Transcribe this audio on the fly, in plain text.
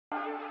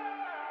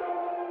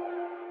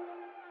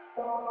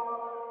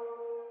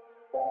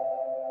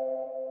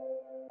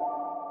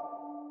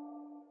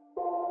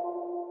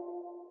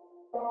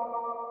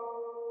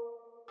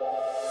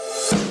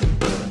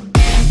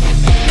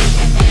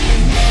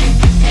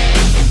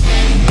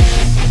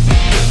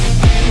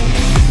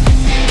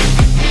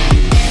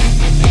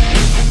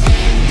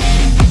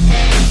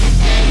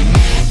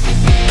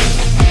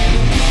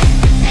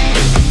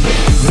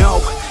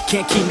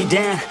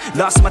down.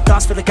 Lost in my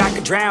thoughts, feel like I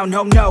could drown.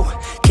 No, no,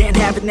 can't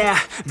have it now.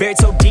 Buried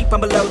so deep, I'm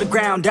below the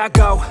ground. I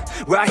go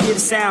where I hear the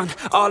sound,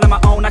 all on my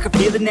own, I can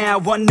feel it now.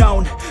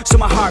 Unknown, so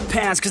my heart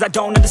pounds, cause I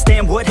don't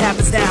understand what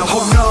happens now.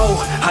 Oh no,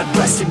 I'd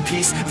rest in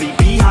peace, leave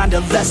behind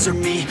a lesser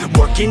me,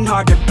 working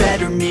hard to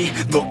better me.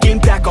 Looking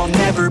back, I'll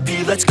never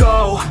be. Let's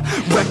go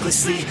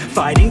recklessly,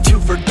 fighting to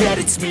forget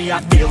it's me. I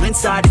feel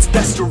inside it's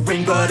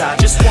festering, but I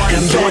just want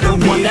to better me. You're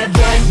the one that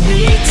let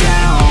me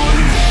down.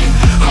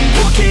 I'm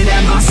looking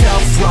at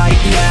myself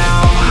right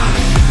now.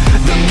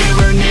 The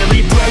mirror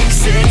nearly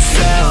breaks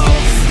itself.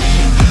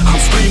 I'm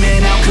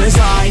screaming out cause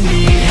I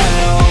need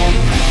help.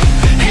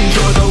 And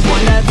you're the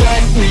one that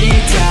let me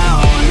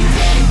down.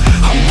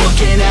 I'm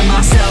looking at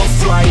myself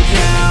right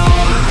now.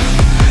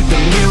 The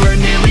mirror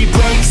nearly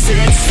breaks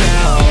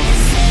itself.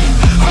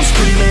 I'm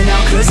screaming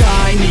out cause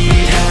I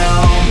need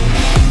help.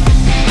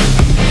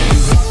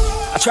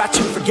 I tried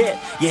to forget,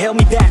 you held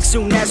me back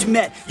soon as we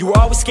met. You were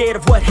always scared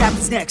of what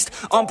happens next.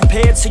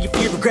 Unprepared, so you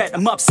fear regret.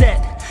 I'm upset,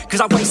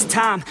 cause I wasted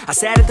time. I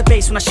sat at the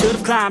base when I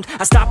should've climbed.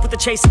 I stopped with the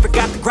chase and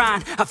forgot the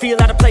grind. I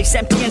feel out of place,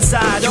 empty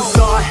inside. You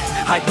thought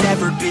I'd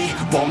never be,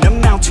 won't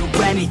amount to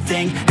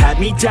anything.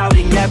 Had me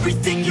doubting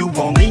everything, you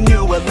only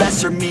knew a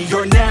lesser me.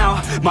 You're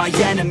now my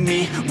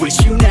enemy, wish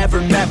you never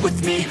met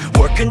with me.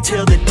 Work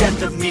until the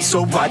death of me,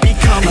 so I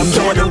become a better me.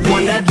 You're the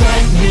one that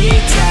let me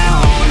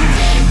down.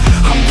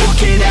 I'm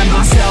looking at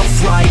myself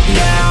right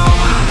now.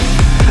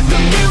 The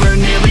mirror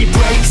nearly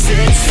breaks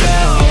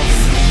itself.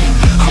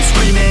 I'm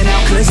screaming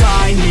out cause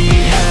I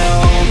need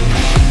help.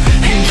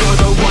 And you're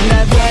the one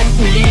that let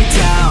me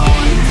down.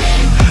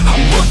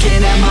 I'm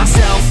looking at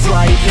myself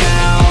right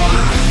now.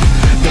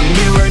 The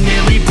mirror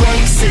nearly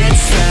breaks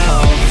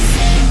itself.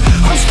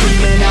 I'm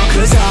screaming out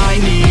cause I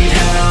need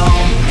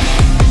help.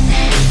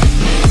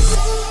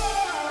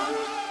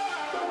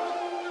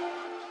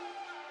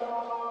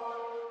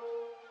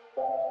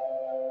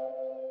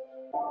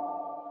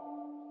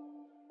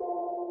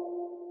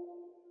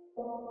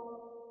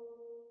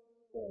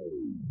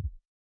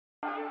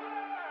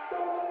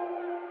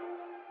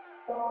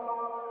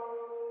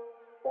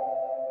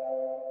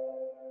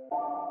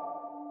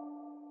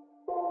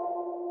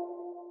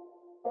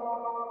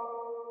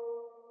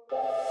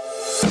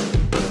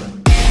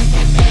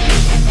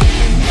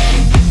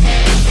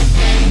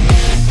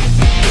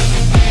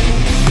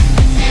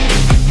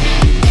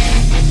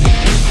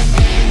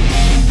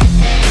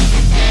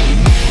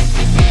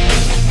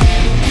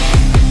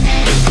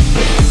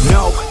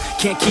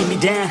 Can't keep me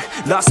down,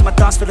 lost in my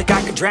thoughts, feel like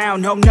I could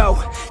drown. No, no,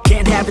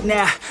 can't have it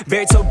now.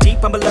 Buried so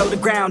deep, I'm below the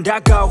ground. I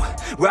go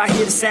where I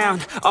hear the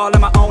sound, all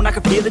on my own, I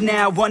can feel it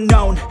now.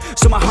 Unknown,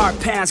 so my heart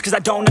pounds, cause I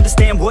don't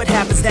understand what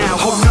happens now.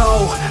 Oh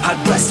no,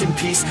 I'd rest in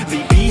peace,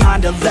 leave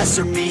behind a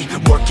lesser me,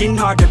 working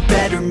hard to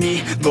better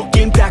me.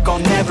 Looking back, I'll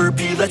never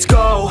be. Let's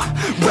go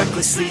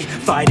recklessly,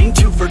 fighting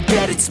to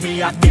forget it's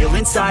me. I feel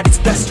inside it's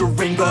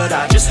festering, but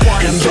I just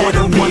want to better me. You're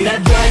the one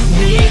that let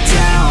me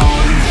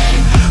down.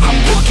 I'm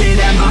looking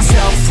at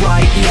myself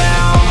right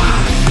now.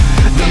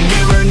 The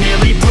mirror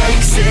nearly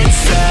breaks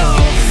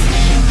itself.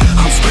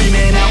 I'm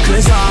screaming out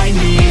cause I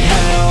need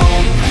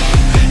help.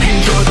 And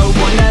you're the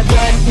one that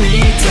let me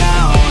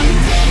down.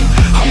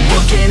 I'm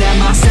looking at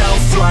myself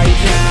right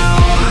now.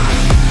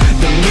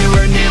 The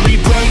mirror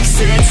nearly breaks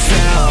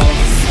itself.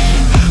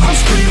 I'm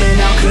screaming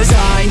out cause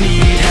I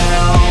need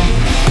help.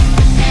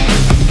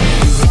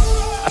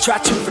 I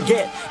tried to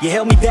forget, you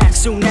held me back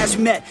soon as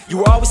we met. You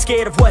were always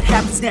scared of what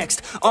happens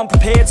next.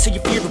 Unprepared, so you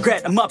fear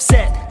regret. I'm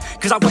upset,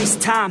 cause I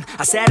wasted time.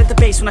 I sat at the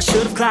base when I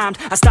should've climbed.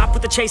 I stopped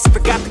with the chase and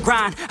forgot the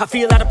grind. I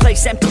feel out of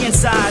place, empty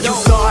inside. You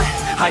thought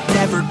I'd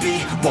never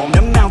be, won't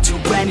amount to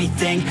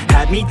anything.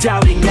 Had me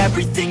doubting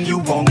everything,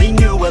 you only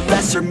knew a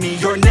lesser me.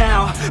 You're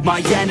now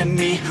my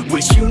enemy,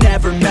 wish you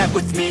never met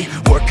with me.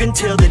 Work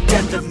until the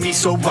death of me,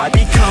 so I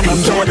become a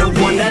better me. You're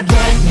the one that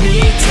let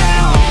me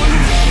down.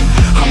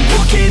 I'm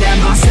looking at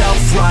myself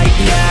right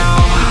now.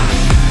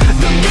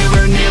 The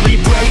mirror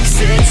nearly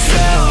breaks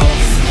itself.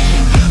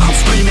 I'm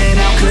screaming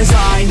out cause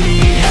I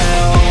need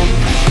help.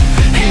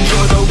 And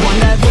you're the one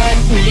that let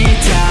me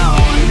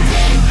down.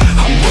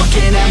 I'm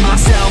looking at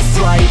myself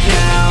right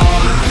now.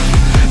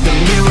 The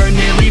mirror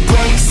nearly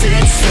breaks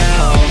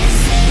itself.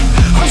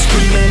 I'm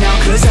screaming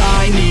out cause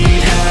I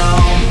need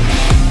help.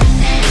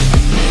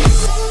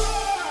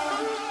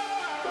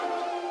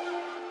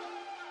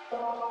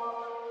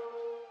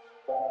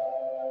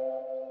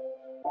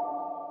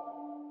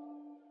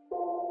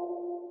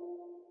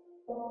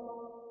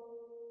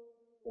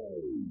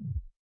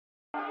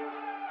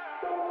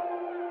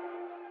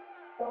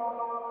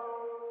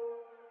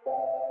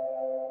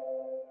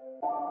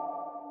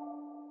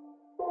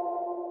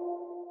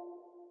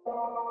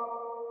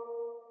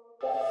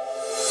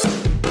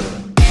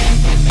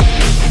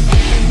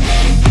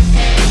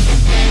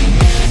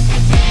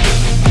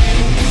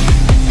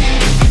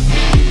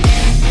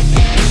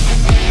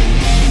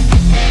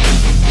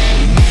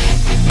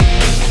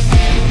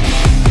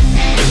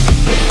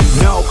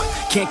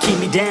 can't keep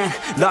me down.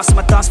 Lost in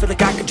my thoughts, feel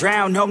like I could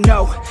drown. No,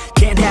 no,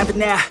 can't have it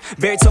now.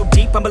 Buried so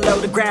deep, I'm below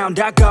the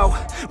ground. I go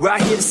where I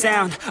hear the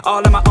sound,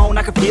 all on my own,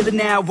 I can feel it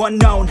now.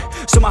 Unknown,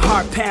 so my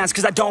heart pounds,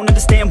 cause I don't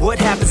understand what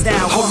happens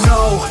now. Oh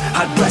no,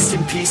 I'd rest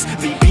in peace,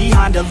 leave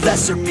behind a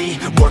lesser me,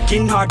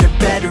 working hard to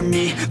better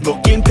me.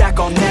 Looking back,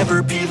 I'll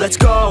never be. Let's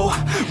go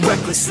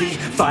recklessly,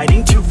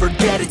 fighting to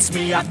forget it's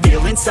me. I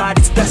feel inside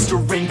it's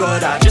festering,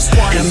 but I just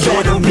want to better me.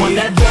 You're the one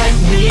that let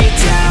me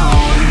down.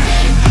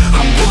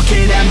 I'm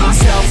looking at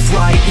myself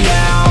right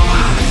now.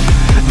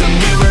 The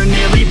mirror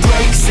nearly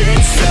breaks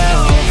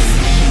itself.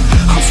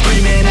 I'm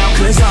screaming out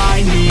cause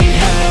I need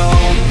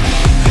help.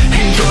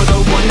 And you're the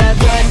one that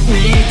let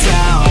me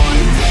down.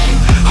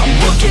 I'm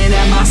looking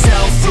at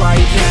myself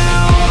right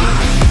now.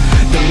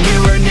 The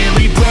mirror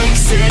nearly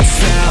breaks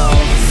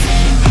itself.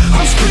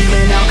 I'm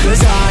screaming out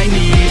cause I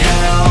need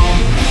help.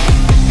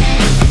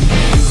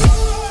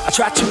 I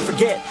tried to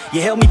forget,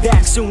 you held me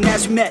back soon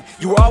as we met.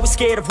 You were always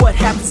scared of what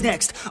happens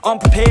next.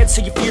 Unprepared,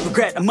 so you feel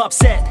regret. I'm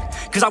upset,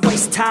 cause I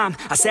wasted time.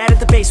 I sat at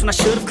the base when I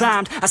should've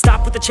climbed. I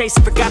stopped with the chase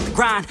and forgot the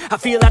grind. I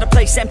feel out of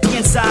place, empty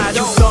inside.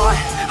 You thought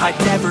I'd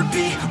never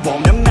be,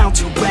 won't amount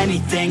to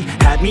anything.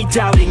 Had me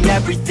doubting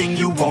everything,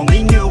 you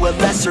only knew a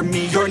lesser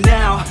me. You're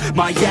now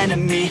my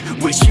enemy,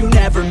 wish you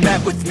never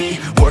met with me.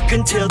 Work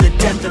until the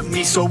death of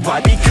me, so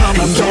I become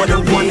a better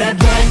me. You're the one that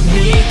let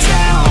me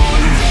down.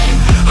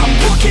 I'm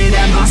looking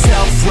at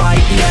myself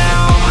right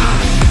now.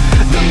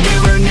 The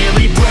mirror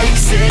nearly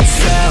breaks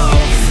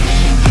itself.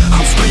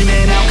 I'm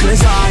screaming out cause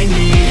I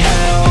need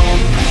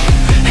help.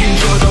 And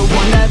you're the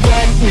one that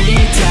let me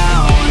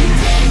down.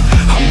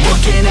 I'm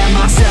looking at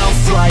myself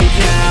right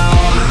now.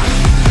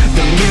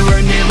 The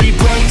mirror nearly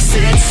breaks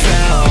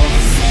itself.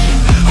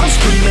 I'm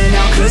screaming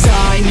out cause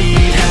I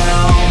need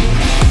help.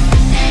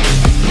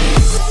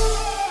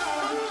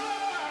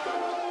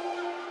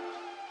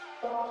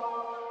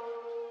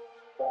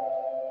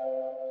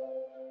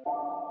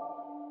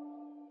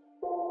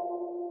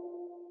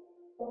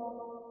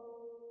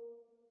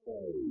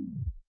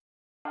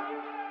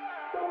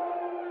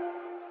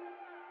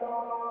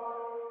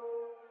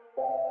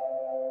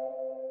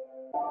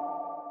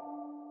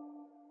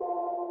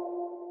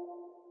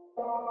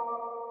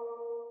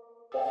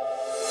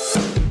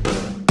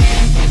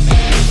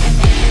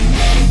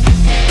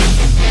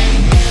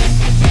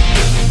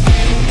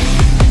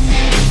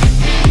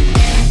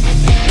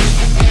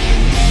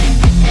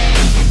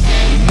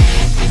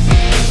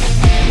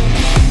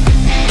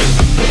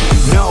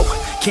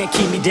 Can't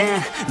keep me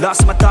down, lost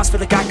in my thoughts, feel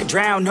like I could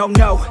drown. No,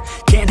 no,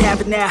 can't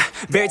have it now.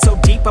 Buried so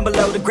deep, I'm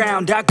below the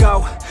ground. I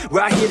go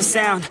where I hear the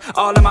sound,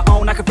 all on my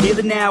own, I can feel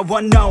it now.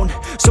 Unknown,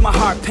 so my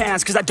heart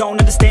pounds, cause I don't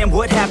understand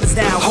what happens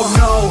now. Oh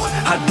no,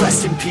 I'd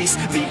rest in peace,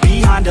 leave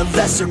behind a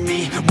lesser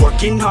me,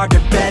 working hard to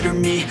better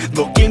me.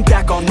 Looking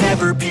back, I'll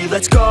never be.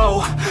 Let's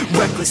go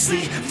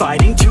recklessly,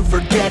 fighting to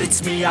forget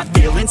it's me. I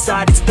feel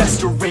inside it's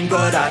festering,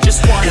 but I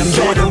just want to better me.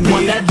 You're the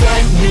one that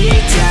let me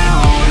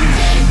down.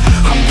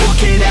 I'm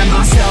looking at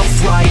myself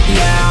right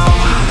now.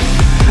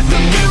 The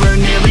mirror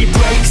nearly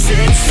breaks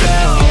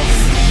itself.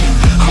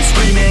 I'm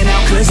screaming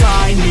out cause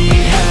I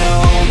need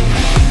help.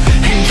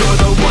 And you're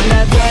the one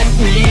that let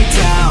me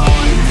down.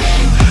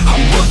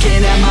 I'm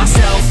looking at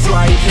myself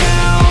right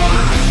now.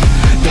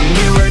 The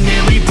mirror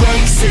nearly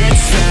breaks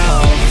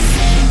itself.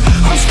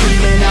 I'm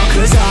screaming out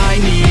cause I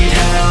need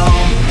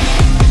help.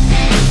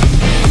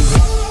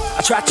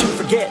 I tried to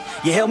forget,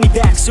 you held me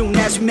back soon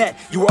as we met.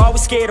 You were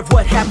always scared of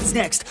what happens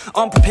next.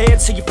 Unprepared,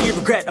 so you feel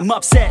regret. I'm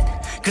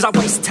upset, cause I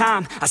wasted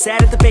time. I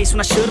sat at the base when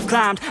I should've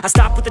climbed. I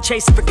stopped with the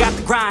chase and forgot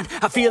the grind.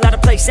 I feel out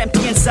of place,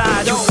 empty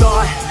inside. You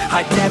thought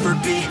I'd never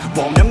be,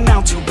 won't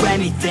amount to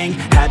anything.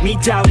 Had me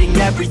doubting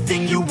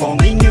everything, you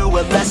only knew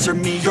a lesser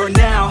me. You're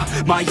now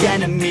my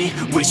enemy,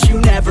 wish you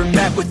never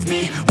met with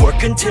me.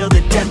 Work until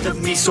the death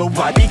of me, so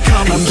I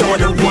become a better me. You're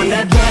the one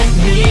that let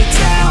me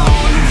down.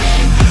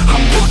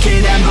 I'm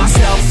looking at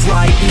myself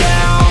right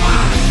now.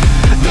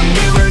 The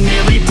mirror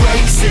nearly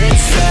breaks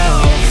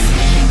itself.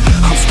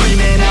 I'm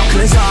screaming out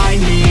cause I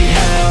need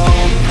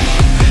help.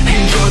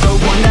 And you're the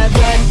one that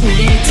let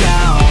me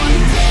down.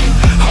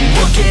 I'm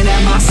looking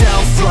at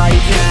myself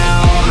right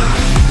now.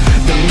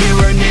 The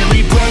mirror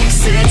nearly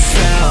breaks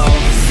itself.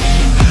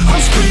 I'm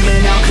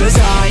screaming out cause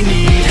I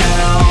need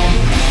help.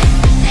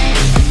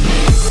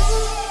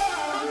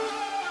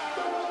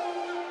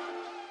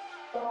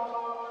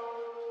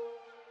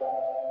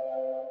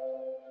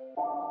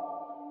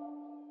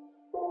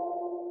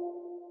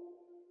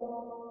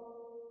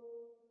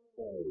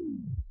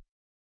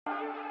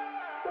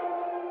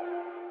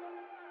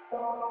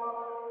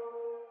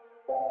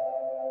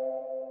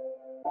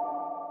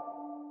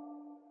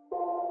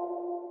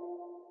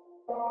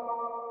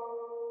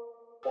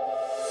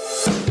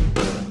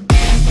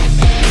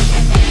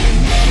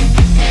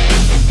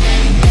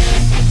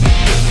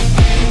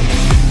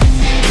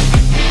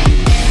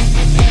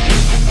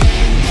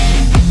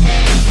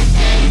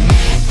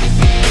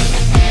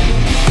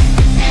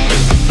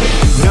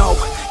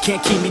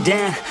 me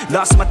down.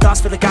 Lost in my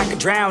thoughts, feel like I could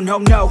drown. Oh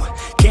no,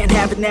 can't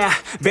have it now.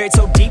 Buried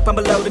so deep, I'm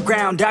below the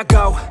ground. I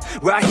go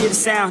where I hear the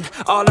sound,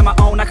 all on my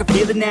own, I can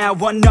feel it now.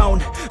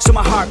 Unknown, so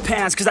my heart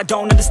pounds, cause I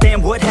don't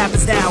understand what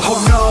happens now. Oh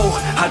no,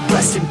 I'd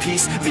rest in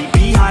peace, leave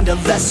behind a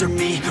lesser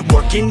me,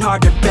 working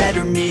hard to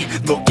better me.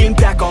 Looking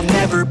back, I'll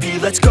never be.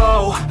 Let's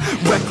go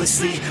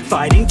recklessly,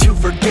 fighting to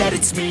forget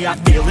it's me. I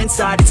feel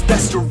inside it's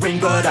festering,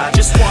 but I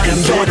just wanna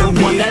be. You're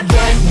the one that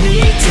let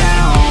me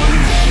down.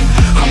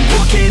 I'm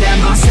looking at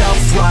myself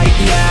right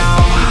now.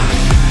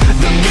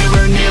 The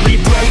mirror nearly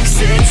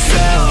breaks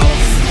itself.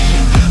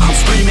 I'm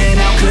screaming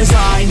out cause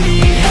I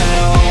need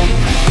help.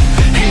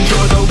 And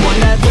you're the one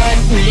that let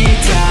me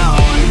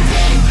down.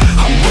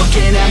 I'm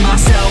looking at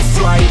myself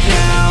right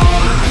now.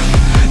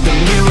 The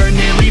mirror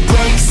nearly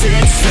breaks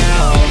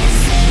itself.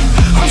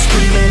 I'm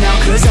screaming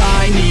out cause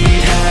I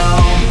need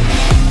help.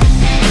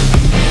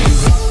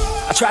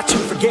 I tried to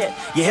forget,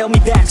 you held me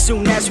back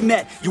soon as we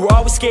met. You were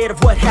always scared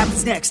of what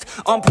happens next.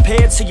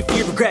 Unprepared, so you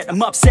fear regret.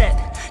 I'm upset,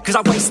 cause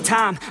I wasted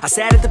time. I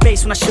sat at the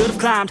base when I should've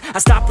climbed. I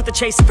stopped with the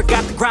chase and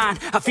forgot the grind.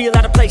 I feel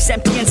out of place,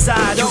 empty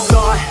inside. You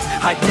thought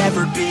I'd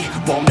never be,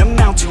 won't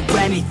amount to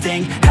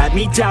anything. Had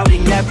me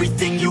doubting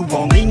everything, you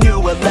only knew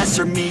a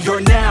lesser me. You're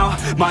now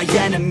my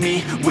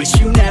enemy, wish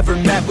you never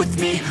met with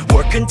me.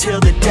 Work until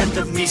the death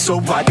of me, so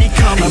I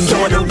become a better me.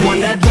 You're the one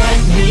that let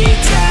me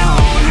down.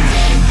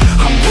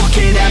 I'm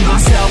looking at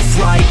myself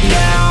right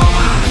now.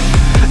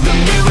 The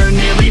mirror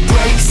nearly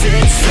breaks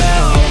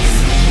itself.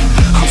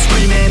 I'm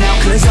screaming out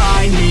cause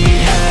I need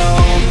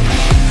help.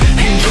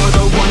 And you're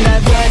the one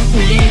that let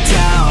me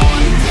down.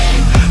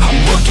 I'm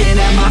looking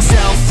at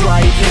myself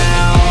right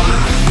now.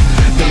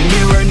 The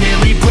mirror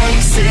nearly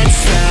breaks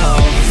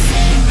itself.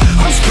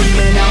 I'm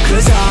screaming out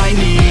cause I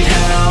need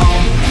help.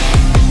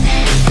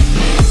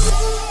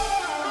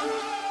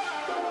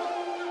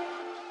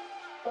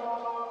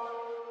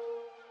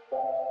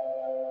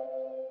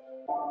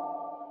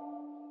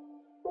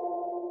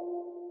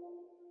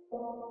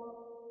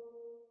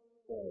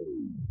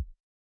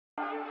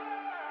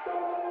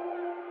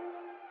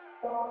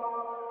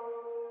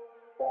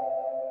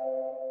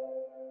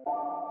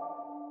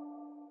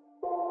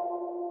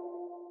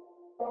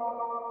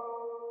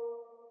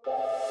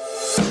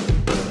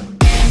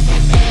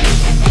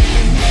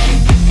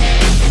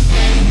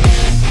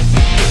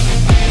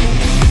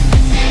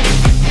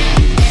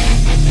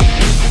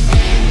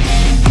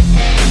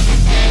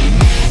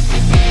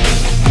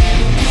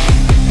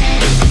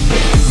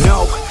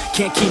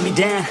 Can't keep me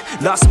down,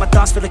 lost in my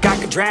thoughts, feel like I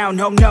could drown.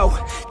 Oh no,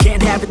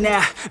 can't have it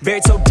now,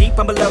 buried so deep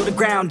I'm below the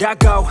ground. I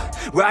go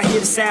where I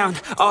hear the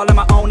sound, all on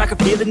my own, I can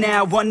feel it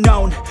now.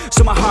 Unknown,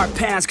 so my heart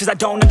pounds, cause I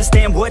don't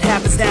understand what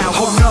happens now.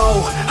 Oh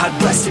no,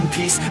 I'd rest in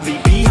peace,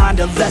 leave behind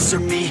a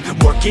lesser me,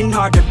 working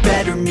hard to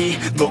better me.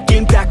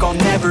 Looking back, I'll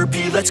never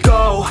be. Let's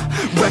go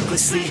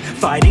recklessly,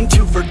 fighting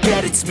to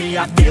forget it's me.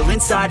 I feel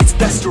inside it's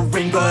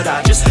festering, but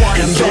I just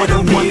wanna be. You're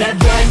the one that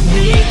let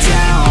me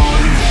down.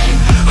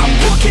 I'm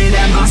looking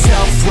at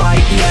myself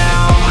right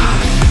now.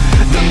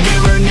 The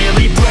mirror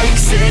nearly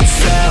breaks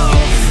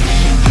itself.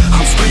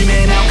 I'm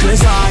screaming out cause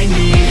I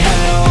need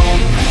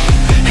help.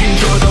 And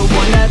you're the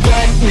one that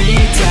let me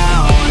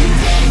down.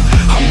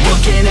 I'm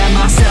looking at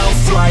myself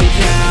right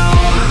now.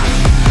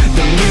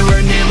 The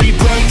mirror nearly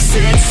breaks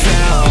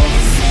itself.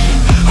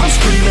 I'm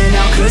screaming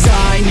out cause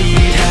I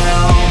need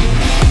help.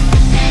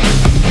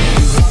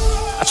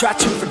 I tried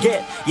to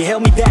forget, you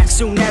held me back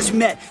soon as we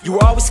met. You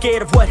were always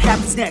scared of what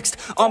happens next.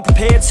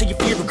 Unprepared, so you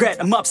fear regret.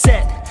 I'm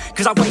upset,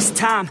 cause I wasted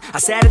time. I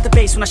sat at the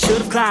base when I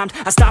should've climbed.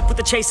 I stopped with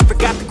the chase and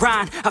forgot the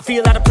grind. I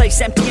feel out of place,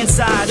 empty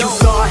inside. You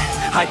thought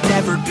I'd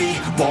never be,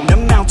 won't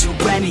amount to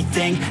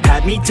anything.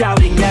 Had me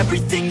doubting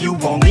everything, you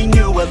only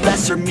knew a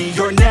lesser me.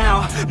 You're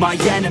now my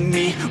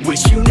enemy,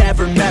 wish you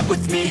never met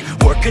with me.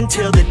 Work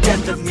until the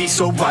death of me,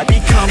 so I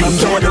become a better me.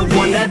 You're the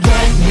one that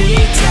let me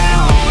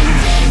down.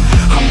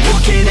 I'm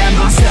looking at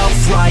myself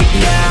right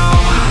now.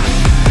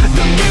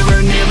 The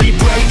mirror nearly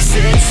breaks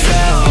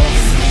itself.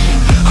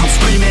 I'm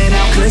screaming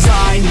out cause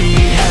I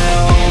need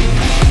help.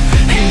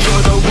 And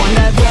you're the one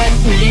that let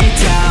me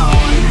down.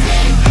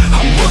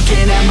 I'm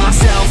looking at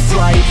myself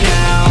right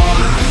now.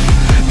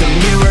 The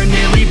mirror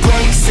nearly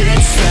breaks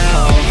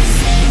itself.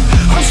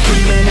 I'm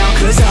screaming out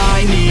cause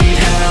I need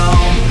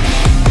help.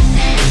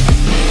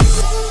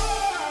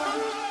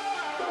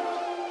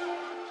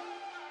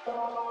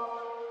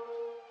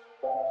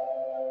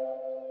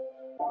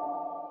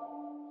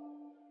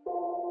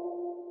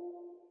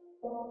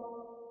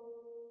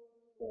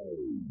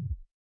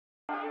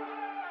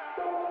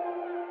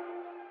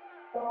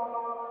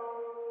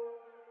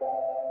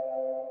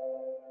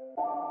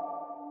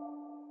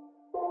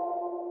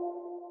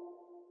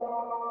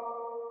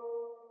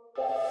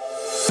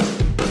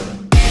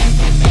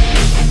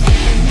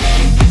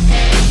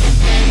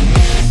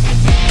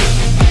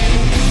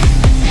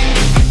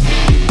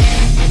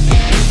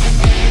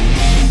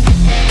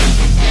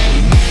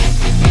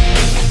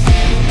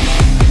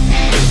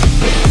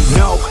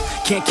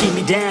 can't keep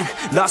me down.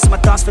 Lost in my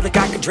thoughts, feel like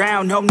I could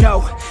drown. Oh no,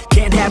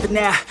 can't have it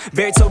now.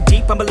 Buried so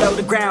deep, I'm below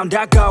the ground.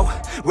 I go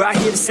where I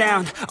hear the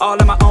sound, all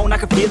on my own, I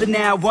can feel it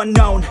now.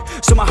 Unknown,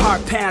 so my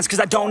heart pounds, cause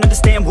I don't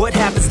understand what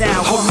happens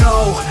now. Oh no,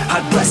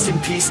 I'd rest in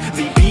peace,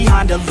 leave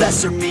behind a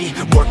lesser me.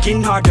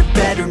 Working hard to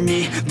better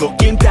me,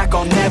 looking back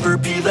I'll never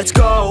be. Let's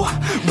go,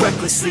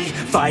 recklessly,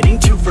 fighting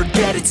to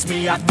forget it's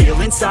me. I feel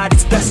inside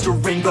it's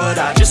festering, but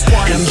I just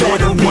want to be. You're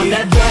the one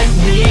that let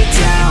me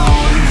down.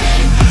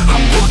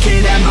 I'm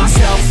looking at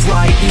myself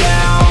right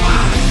now.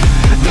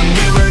 The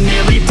mirror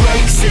nearly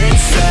breaks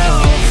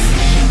itself.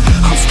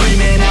 I'm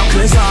screaming out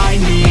cause I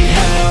need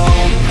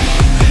help.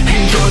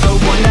 And you're the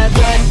one that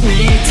let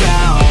me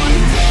down.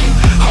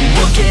 I'm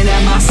looking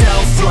at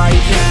myself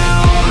right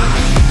now.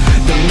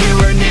 The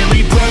mirror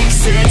nearly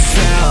breaks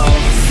itself.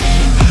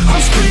 I'm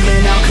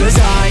screaming out cause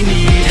I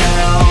need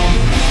help.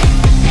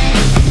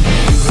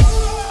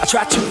 I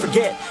tried to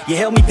forget, you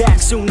held me back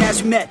soon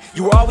as we met.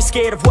 You were always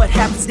scared of what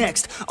happens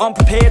next.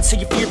 Unprepared, so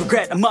you fear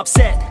regret. I'm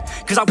upset,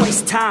 cause I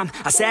wasted time.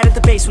 I sat at the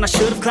base when I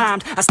should have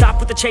climbed. I stopped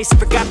with the chase and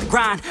forgot the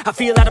grind. I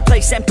feel out of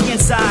place, empty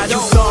inside. You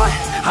thought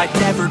I'd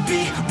never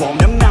be,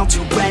 won't amount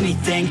to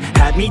anything.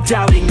 Had me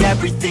doubting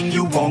everything,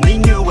 you only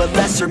knew a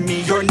lesser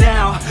me. You're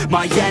now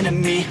my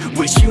enemy,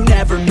 wish you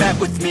never met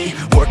with me.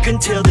 Work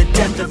until the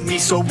death of me,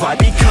 so I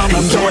become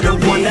a you're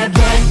the one that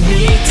let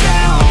me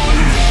down.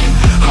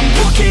 I'm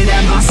looking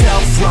at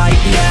myself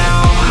right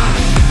now.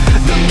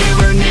 The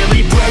mirror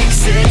nearly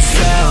breaks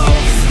itself.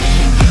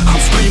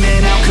 I'm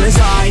screaming out cause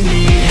I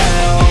need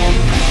help.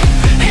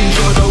 And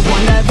you're the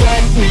one that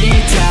let me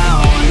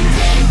down.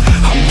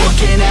 I'm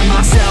looking at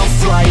myself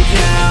right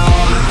now.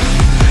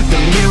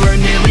 The mirror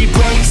nearly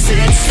breaks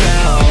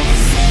itself.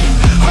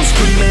 I'm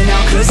screaming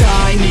out cause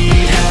I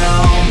need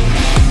help.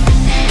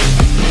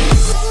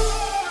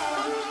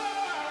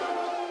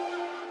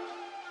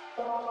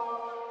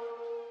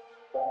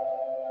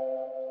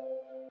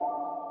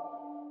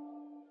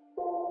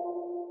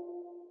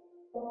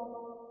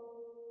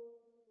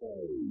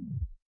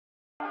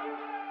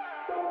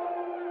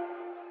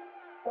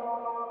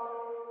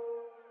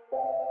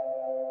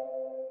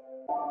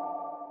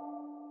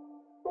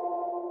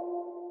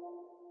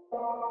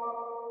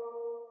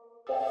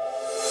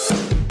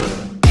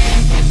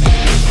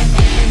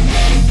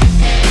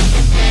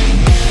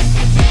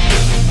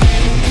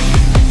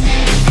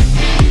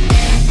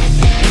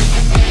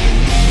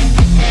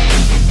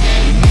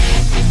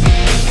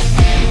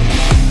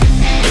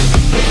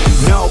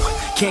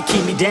 Can't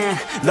keep me down,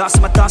 lost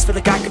in my thoughts, feel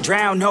like I could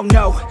drown. Oh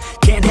no,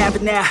 can't have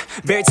it now,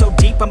 buried so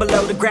deep I'm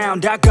below the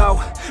ground. I go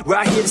where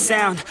I hear the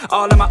sound,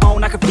 all on my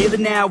own, I can feel it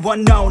now.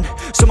 Unknown,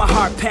 so my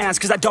heart pounds,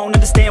 cause I don't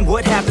understand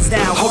what happens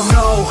now. Oh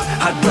no,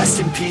 I'd rest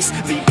in peace,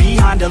 leave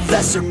behind a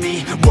lesser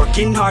me.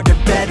 Working hard to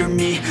better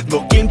me,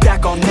 looking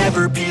back I'll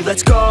never be.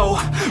 Let's go,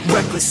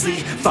 recklessly,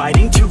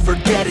 fighting to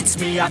forget it's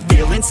me. I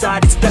feel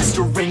inside it's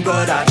festering,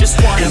 but I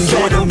just want to be.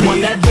 You're the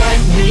one that let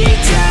me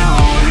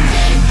down.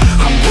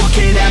 I'm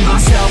looking at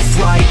myself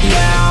right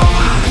now.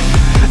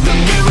 The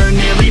mirror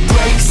nearly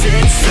breaks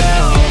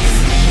itself.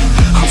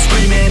 I'm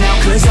screaming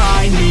out cause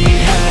I need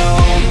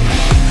help.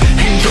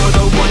 And you're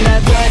the one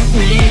that let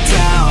me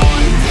down.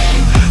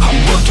 I'm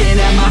looking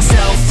at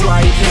myself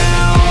right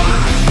now.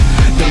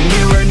 The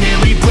mirror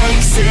nearly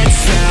breaks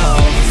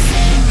itself.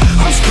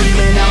 I'm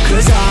screaming out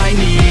cause I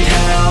need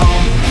help.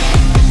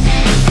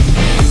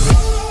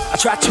 I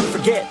tried to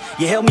forget,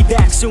 you held me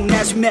back soon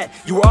as we met.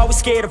 You were always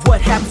scared of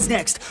what happens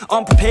next.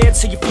 Unprepared,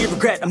 so you fear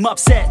regret. I'm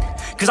upset,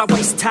 cause I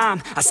wasted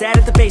time. I sat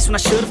at the base when I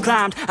should have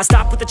climbed. I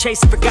stopped with the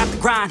chase and forgot the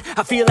grind.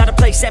 I feel out of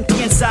place,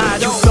 empty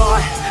inside. You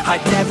thought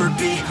I'd never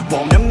be,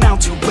 won't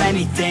amount to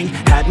anything.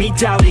 Had me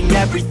doubting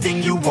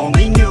everything, you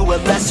only knew a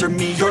lesser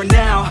me. You're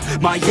now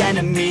my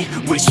enemy,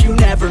 wish you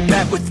never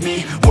met with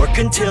me. Work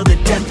until the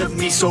death of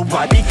me, so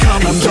I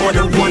become a you're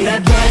the one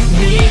that let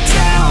me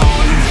down.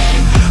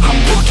 I'm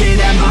looking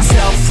at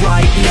myself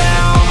right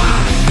now.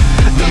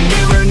 The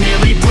mirror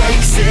nearly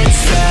breaks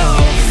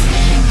itself.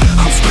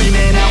 I'm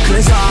screaming out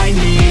cause I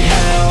need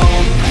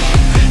help.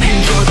 And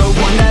you're the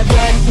one that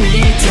let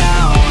me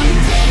down.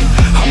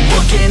 I'm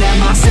looking at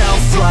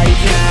myself right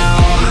now.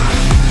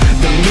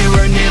 The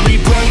mirror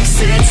nearly breaks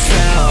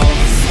itself.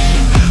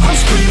 I'm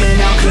screaming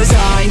out cause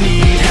I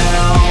need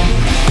help.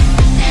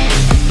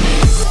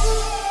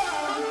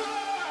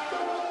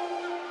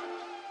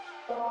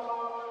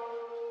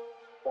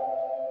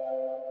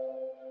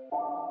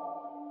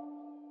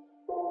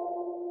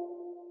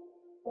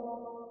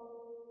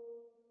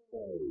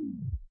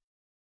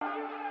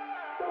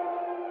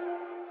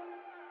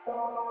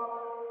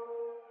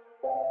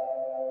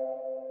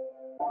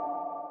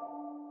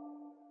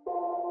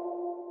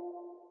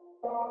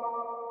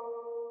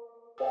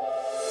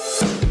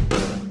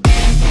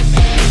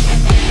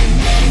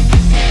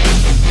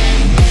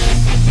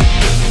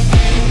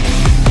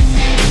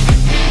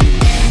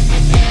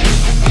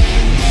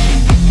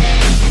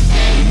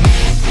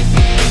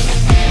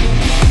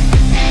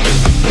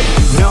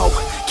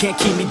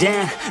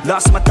 down.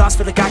 Lost in my thoughts,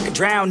 feel like I could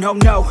drown. No,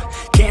 no,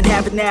 can't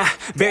have it now.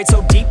 Buried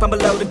so deep, I'm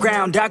below the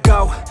ground. I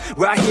go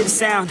where I hear the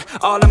sound,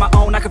 all on my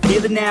own, I can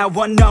feel it now.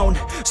 Unknown,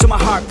 so my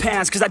heart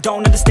pounds, cause I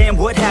don't understand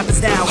what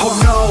happens now. Oh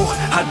no,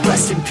 I'd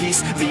rest in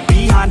peace, leave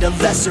behind a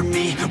lesser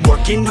me.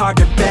 Working hard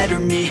to better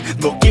me,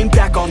 looking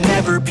back I'll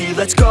never be.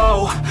 Let's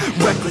go,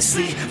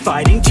 recklessly,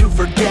 fighting to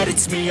forget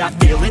it's me. I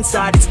feel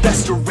inside it's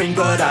festering,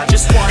 but I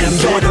just want to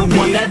better me. You're the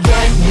one that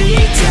let me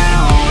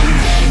down.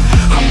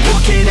 I'm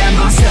looking at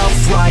myself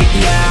right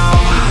now.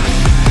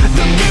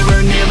 The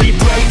mirror nearly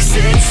breaks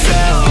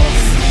itself.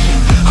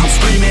 I'm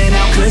screaming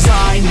out cause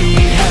I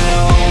need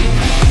help.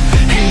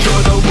 And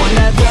you're the one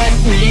that let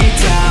me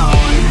down.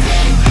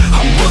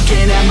 I'm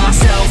looking at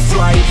myself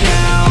right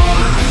now.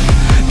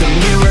 The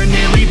mirror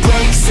nearly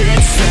breaks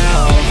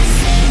itself.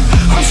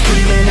 I'm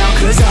screaming out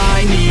cause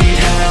I need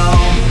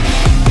help.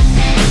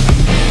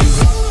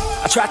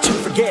 I tried to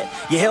forget,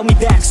 you held me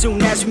back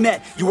soon as we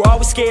met. You were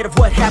always scared of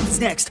what happens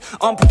next.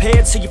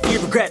 Unprepared, so you fear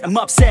regret. I'm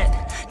upset,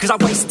 cause I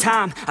wasted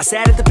time. I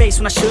sat at the base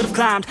when I should've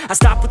climbed. I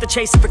stopped with the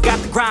chase and forgot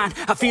the grind.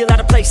 I feel out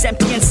of place,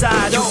 empty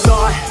inside. You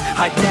thought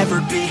I'd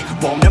never be,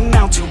 won't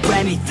amount to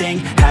anything.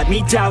 Had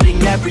me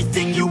doubting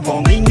everything, you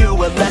only knew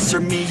a lesser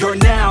me. You're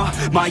now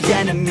my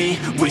enemy,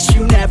 wish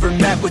you never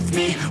met with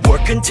me.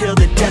 Work until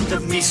the death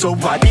of me, so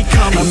I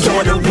become a better me.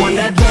 You're the one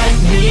that let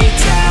me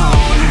down.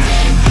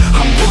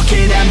 I'm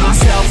looking at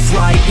myself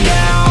right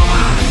now.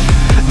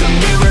 The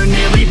mirror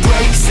nearly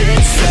breaks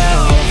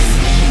itself.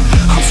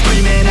 I'm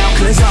screaming out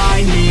cause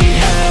I need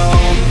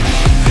help.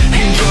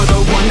 And you're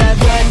the one that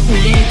let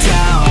me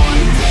down.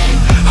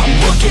 I'm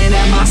looking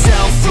at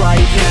myself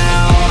right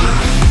now.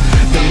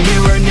 The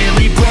mirror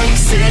nearly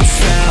breaks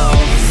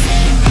itself.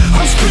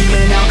 I'm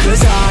screaming out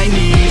cause I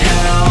need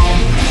help.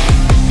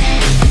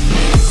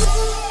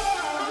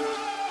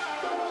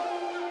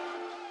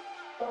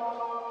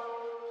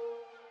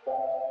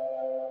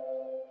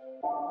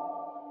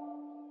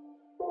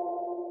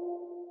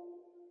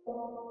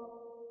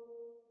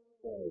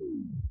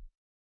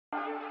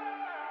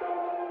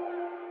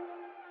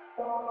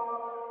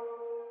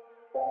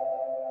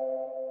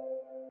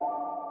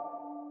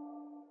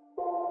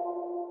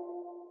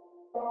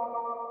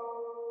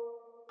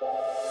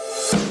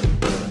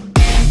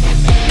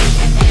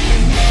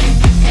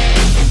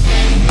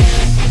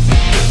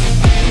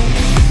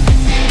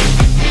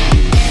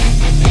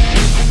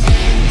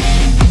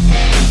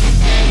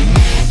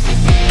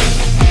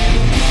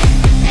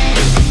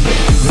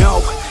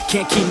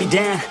 Can't keep me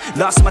down,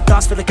 lost in my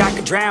thoughts, feel like I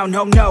could drown.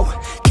 No, no,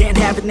 can't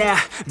have it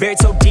now. Buried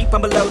so deep,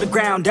 I'm below the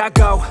ground. I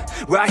go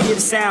where I hear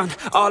the sound,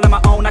 all on my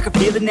own, I can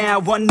feel it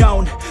now.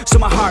 Unknown, so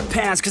my heart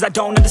pounds, cause I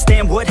don't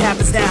understand what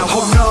happens now.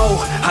 Oh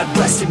no, I'd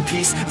rest in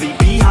peace, leave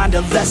behind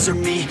a lesser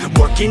me.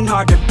 Working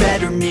hard to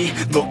better me,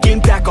 looking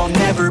back I'll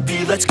never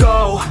be. Let's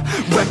go,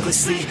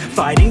 recklessly,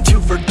 fighting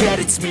to forget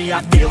it's me.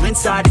 I feel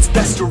inside it's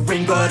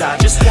festering, but I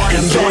just want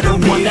to better me. You're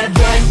the one that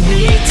let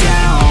me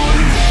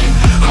down.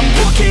 I'm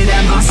looking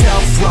at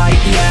myself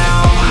right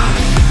now.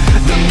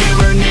 The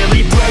mirror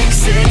nearly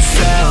breaks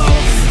itself.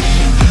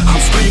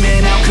 I'm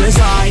screaming out cause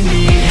I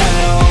need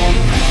help.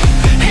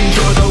 And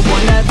you're the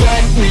one that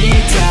let me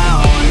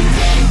down.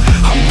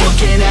 I'm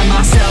looking at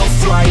myself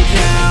right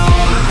now.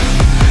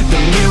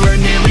 The mirror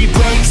nearly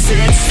breaks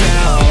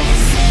itself.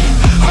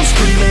 I'm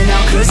screaming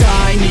out cause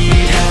I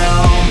need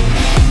help.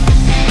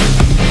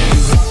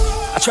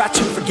 I tried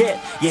to forget,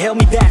 you held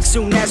me back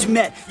soon as we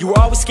met. You were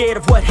always scared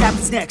of what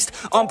happens next.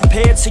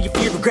 Unprepared, so you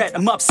fear regret.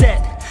 I'm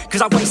upset,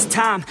 cause I wasted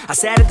time. I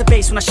sat at the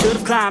base when I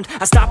should've climbed.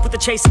 I stopped with the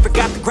chase and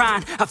forgot the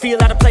grind. I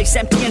feel out of place,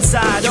 empty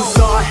inside. You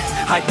thought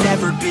I'd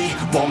never be,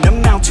 won't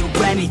amount to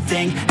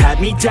anything.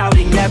 Had me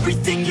doubting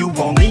everything, you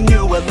only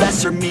knew a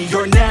lesser me.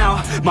 You're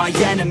now my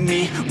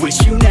enemy, wish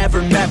you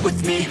never met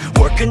with me.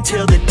 Work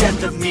until the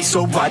death of me,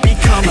 so I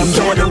become a better me.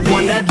 You're the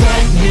one that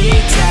let me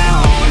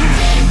down.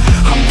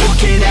 I'm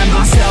looking at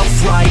myself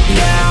right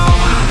now.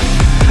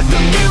 The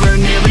mirror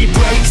nearly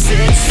breaks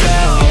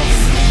itself.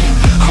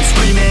 I'm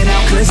screaming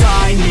out cause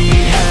I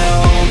need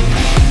help.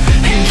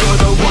 And you're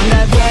the one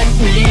that let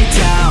me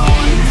down.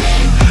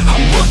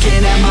 I'm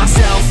looking at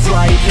myself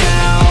right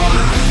now.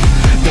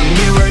 The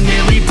mirror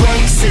nearly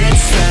breaks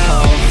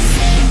itself.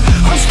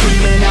 I'm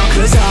screaming out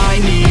cause I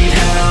need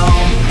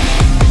help.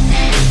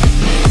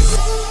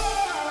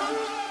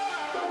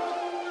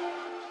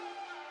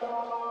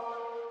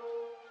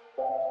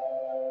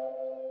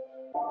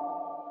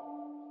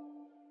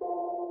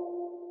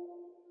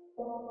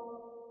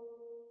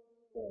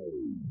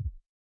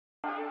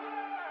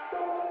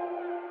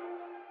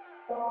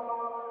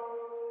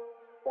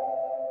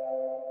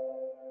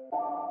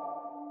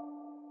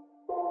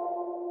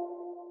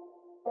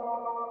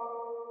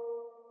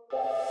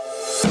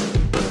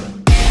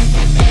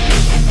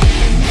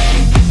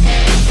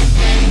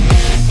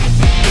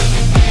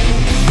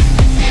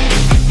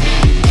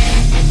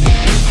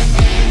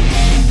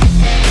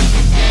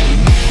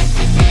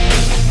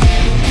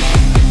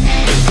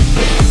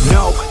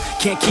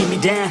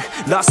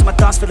 Lost in my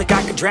thoughts, feel like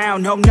I could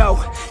drown. No, no,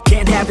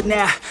 can't have it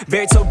now.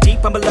 Buried so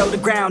deep, I'm below the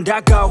ground. I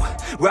go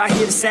where I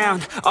hear the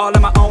sound, all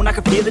on my own, I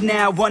can feel it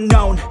now.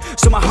 Unknown,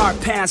 so my heart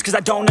pounds, cause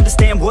I don't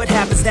understand what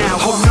happens now.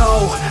 Oh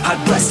no,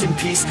 I'd rest in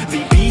peace,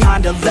 leave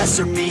behind a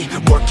lesser me,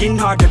 working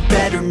hard to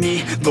better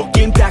me.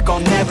 Looking back, I'll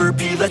never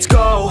be. Let's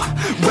go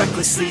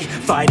recklessly,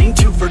 fighting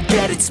to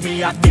forget it's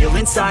me. I feel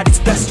inside it's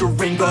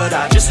festering, but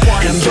I just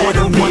want to you're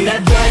the one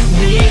that let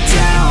me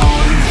down.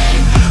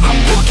 I'm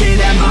looking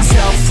at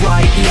myself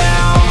right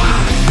now.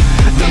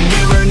 The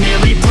mirror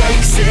nearly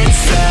breaks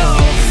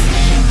itself.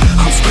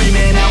 I'm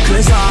screaming out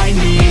cause I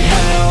need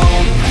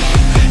help.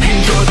 And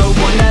you're the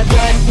one that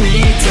let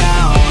me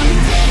down.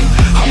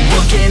 I'm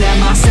looking at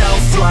myself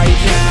right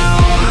now.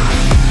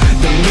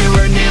 The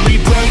mirror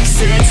nearly breaks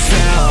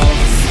itself.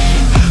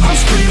 I'm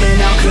screaming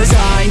out cause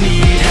I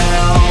need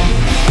help.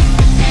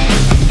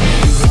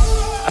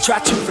 I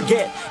tried to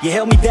forget, you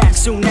held me back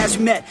soon as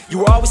we met. You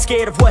were always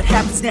scared of what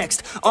happens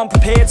next.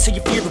 Unprepared, so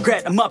you fear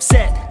regret. I'm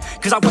upset,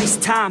 cause I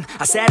wasted time.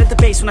 I sat at the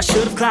base when I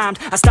should've climbed.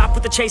 I stopped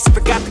with the chase and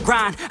forgot the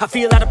grind. I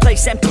feel out of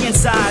place, empty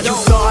inside. You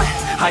thought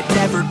I'd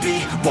never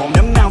be, won't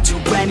amount to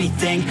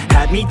anything.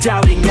 Had me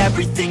doubting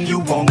everything,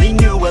 you only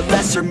knew a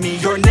lesser me.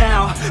 You're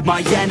now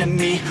my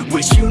enemy,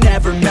 wish you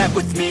never met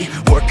with me.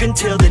 Work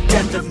until the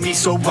death of me,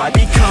 so I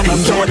become a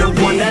better me. You're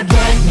the one that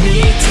let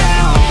me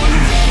down.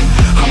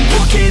 I'm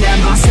looking at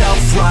myself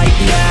right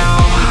now.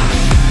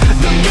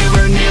 The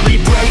mirror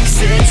nearly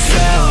breaks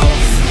itself.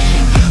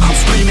 I'm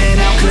screaming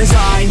out cause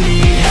I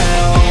need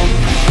help.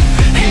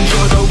 And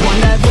you're the one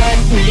that let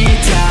me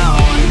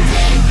down.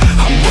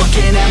 I'm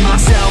looking at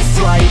myself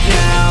right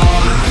now.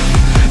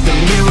 The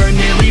mirror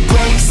nearly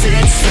breaks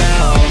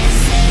itself.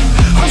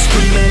 I'm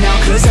screaming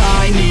out cause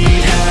I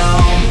need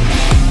help.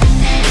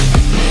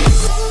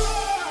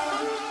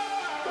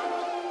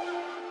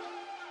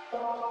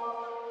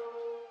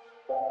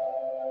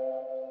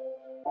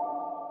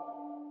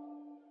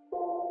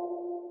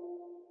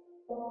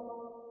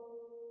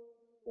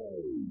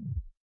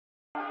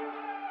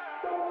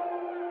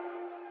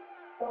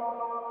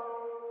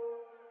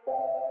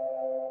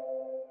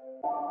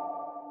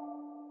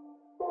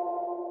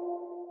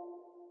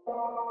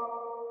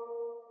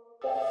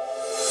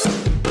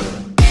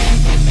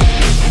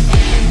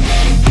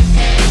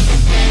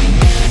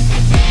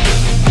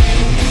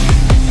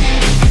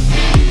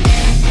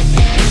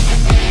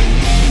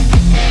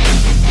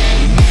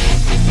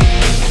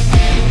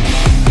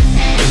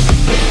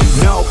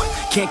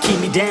 Can't keep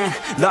me down,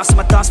 lost in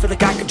my thoughts, feel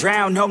like I could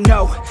drown. No,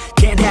 no,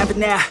 can't have it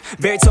now.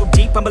 Buried so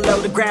deep, I'm below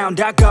the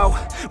ground. I go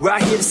where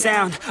I hear the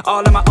sound,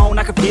 all on my own,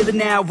 I can feel it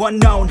now.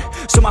 Unknown,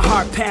 so my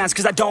heart pounds,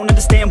 cause I don't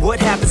understand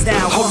what happens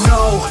now. Oh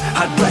no,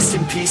 I'd rest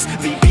in peace,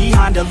 leave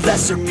behind a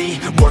lesser me,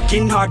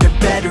 working hard to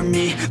better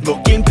me.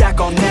 Looking back,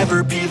 I'll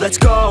never be. Let's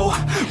go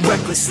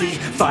recklessly,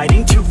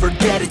 fighting to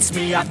forget it's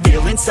me. I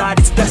feel inside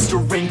it's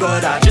festering,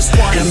 but I just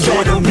want to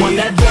you're the one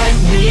that let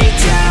me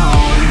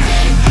down.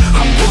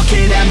 I'm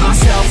looking at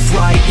myself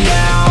right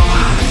now.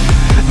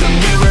 The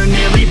mirror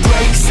nearly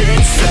breaks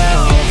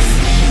itself.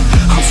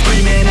 I'm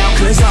screaming out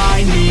cause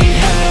I need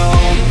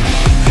help.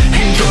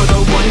 And you're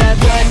the one that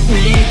let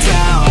me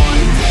down.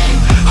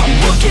 I'm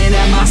looking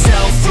at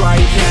myself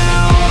right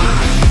now.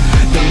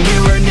 The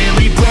mirror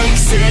nearly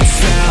breaks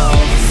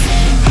itself.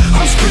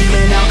 I'm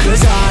screaming out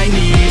cause I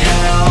need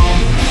help.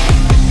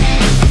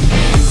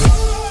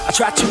 I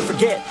tried to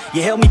forget,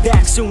 you held me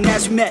back soon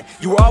as we met.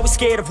 You were always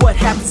scared of what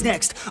happens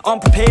next.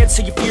 Unprepared,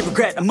 so you fear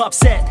regret. I'm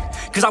upset,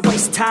 cause I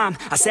wasted time.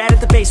 I sat at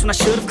the base when I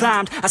should've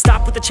climbed. I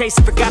stopped with the chase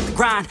and forgot the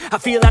grind. I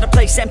feel out of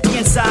place, empty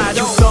inside.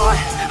 You thought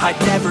I'd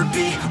never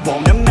be,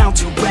 won't amount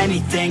to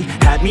anything.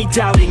 Had me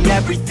doubting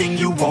everything,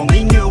 you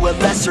only knew a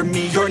lesser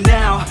me. You're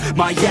now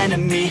my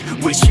enemy,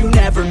 wish you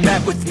never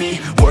met with me.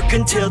 Work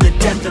until the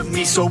death of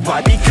me, so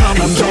I become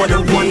a better me. You're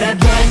the one that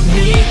let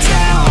me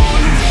down.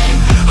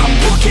 I'm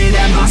looking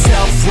at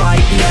myself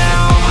right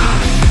now.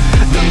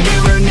 The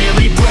mirror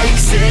nearly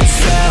breaks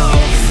itself.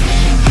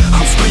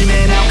 I'm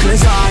screaming out cause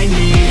I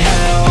need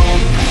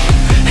help.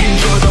 And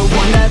you're the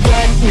one that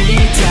let me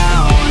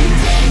down.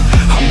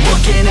 I'm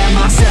looking at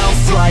myself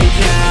right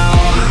now.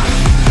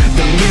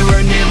 The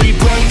mirror nearly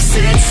breaks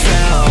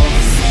itself.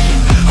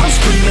 I'm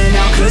screaming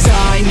out cause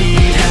I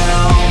need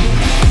help.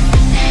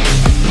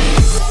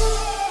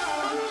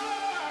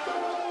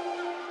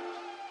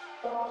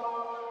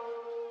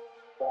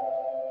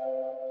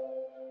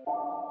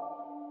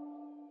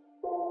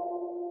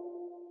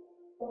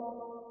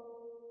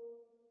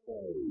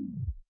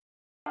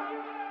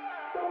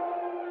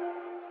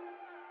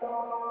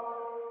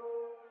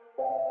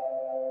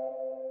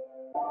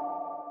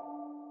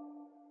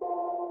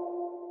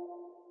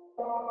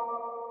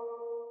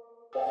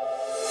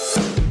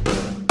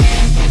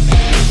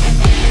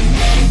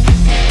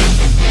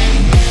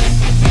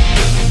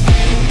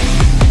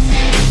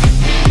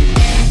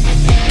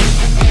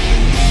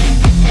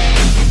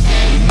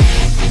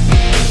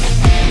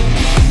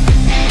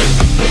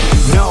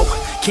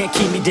 can't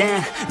keep me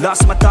down.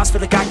 Lost in my thoughts, feel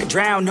like I could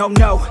drown. Oh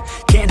no,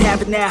 can't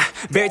have it now.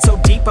 Buried so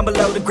deep, I'm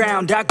below the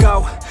ground. I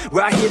go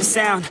where I hear the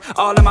sound,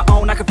 all on my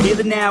own, I can feel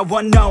it now.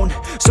 Unknown,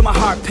 so my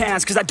heart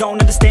pounds, cause I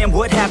don't understand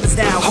what happens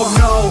now. Oh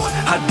no,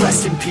 I'd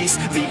rest in peace,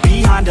 leave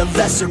behind a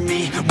lesser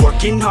me,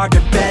 working hard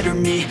to better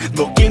me.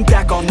 Looking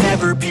back, I'll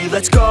never be.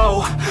 Let's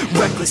go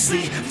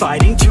recklessly,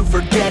 fighting to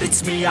forget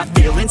it's me. I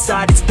feel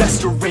inside it's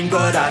festering,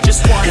 but I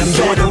just want to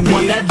be the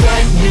one that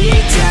let me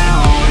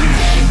down.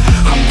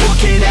 I'm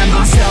looking at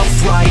myself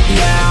right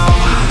now.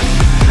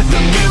 The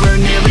mirror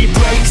nearly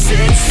breaks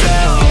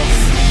itself.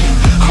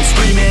 I'm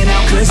screaming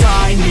out cause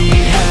I need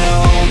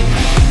help,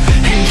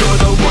 and you're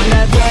the one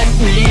that let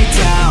me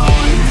down.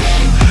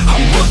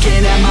 I'm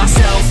looking at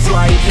myself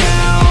right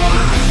now.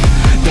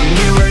 The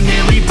mirror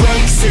nearly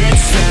breaks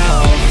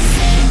itself.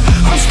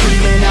 I'm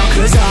screaming out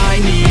cause I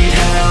need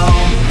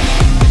help.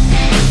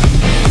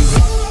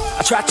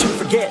 I tried to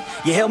forget,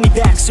 you held me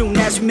back soon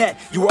as we met.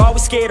 You were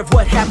always scared of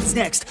what happens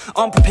next.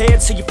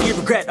 Unprepared, so you fear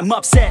regret. I'm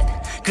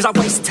upset, cause I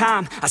wasted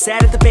time. I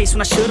sat at the base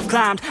when I should've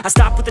climbed. I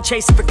stopped with the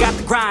chase and forgot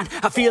the grind.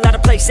 I feel out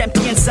of place,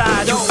 empty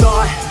inside. You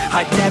thought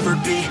I'd never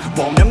be,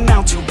 won't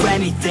amount to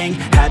anything.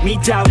 Had me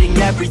doubting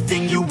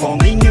everything, you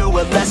only knew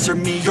a lesser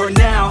me. You're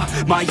now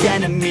my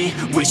enemy,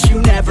 wish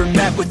you never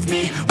met with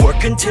me.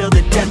 Work until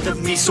the death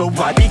of me, so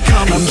I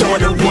become a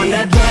better me. You're the one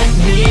that let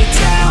me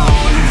down.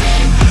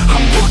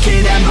 I'm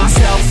looking at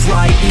myself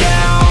right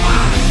now.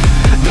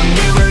 The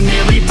mirror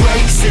nearly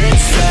breaks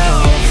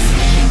itself.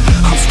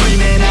 I'm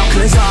screaming out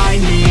cause I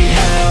need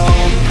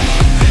help,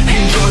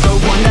 and you're the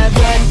one that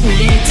let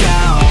me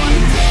down.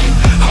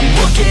 I'm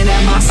looking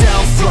at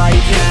myself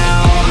right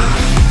now.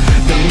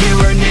 The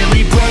mirror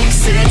nearly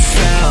breaks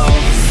itself.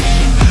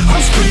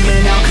 I'm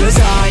screaming out cause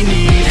I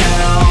need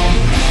help.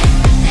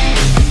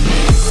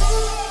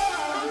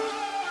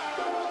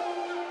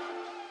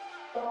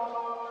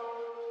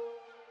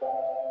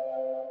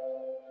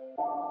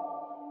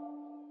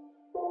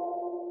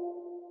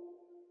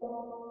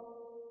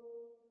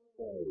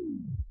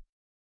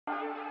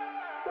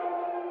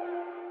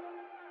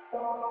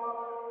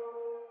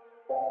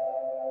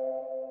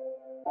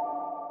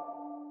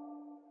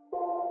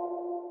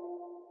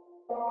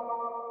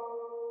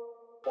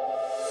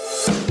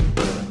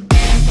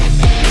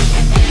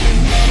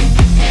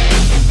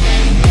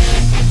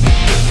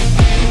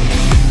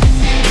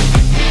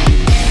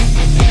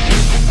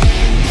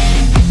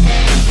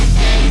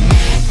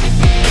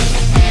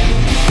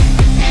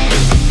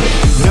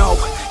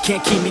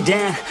 Can't keep me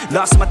down,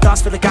 lost in my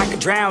thoughts, feel like I could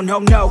drown. Oh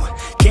no,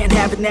 can't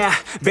have it now,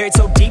 buried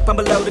so deep I'm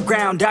below the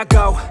ground. I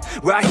go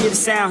where I hear the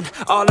sound,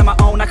 all on my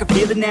own, I can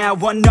feel it now.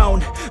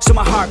 Unknown, so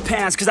my heart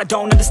pounds, cause I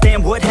don't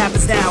understand what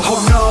happens now.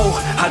 Oh no,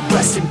 I'd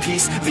rest in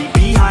peace, leave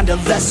behind a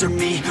lesser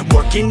me,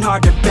 working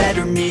hard to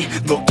better me.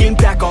 Looking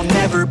back, I'll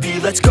never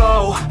be. Let's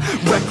go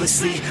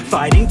recklessly,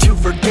 fighting to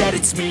forget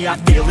it's me. I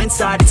feel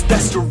inside it's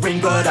festering,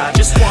 but I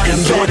just want to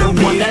be. You're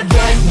the one that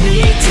let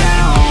me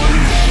down.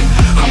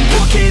 I'm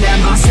looking at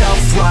myself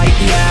right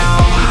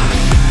now.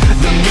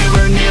 The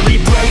mirror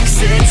nearly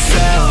breaks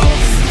itself.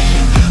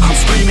 I'm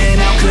screaming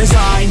out cause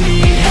I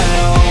need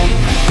help,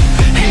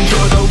 and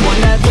you're the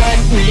one that let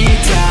me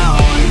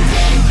down.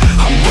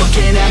 I'm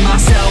looking at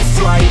myself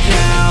right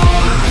now.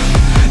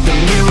 The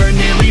mirror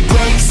nearly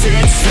breaks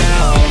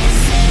itself.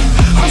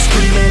 I'm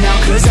screaming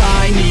out cause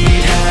I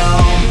need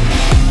help.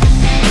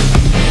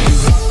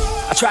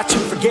 I tried to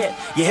forget,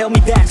 you held me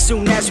back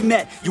soon as we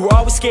met. You were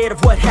always scared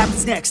of what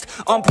happens next.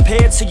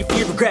 Unprepared, so you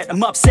fear regret.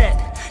 I'm upset,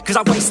 cause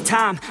I wasted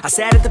time. I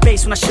sat at the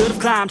base when I should've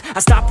climbed. I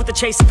stopped with the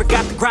chase and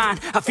forgot the grind.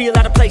 I feel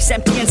out of place,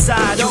 empty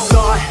inside. You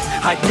thought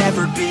I'd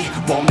never be,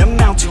 won't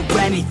amount to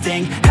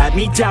anything. Had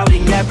me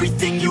doubting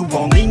everything, you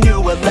only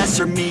knew a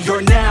lesser me.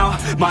 You're now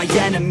my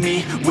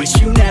enemy, wish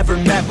you never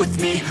met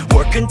with me.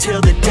 Work until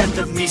the death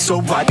of me,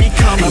 so I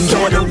become a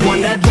better me. You're the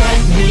one that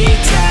let me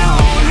down.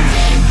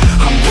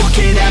 I'm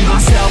looking at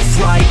myself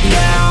right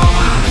now.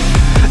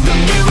 The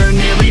mirror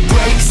nearly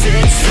breaks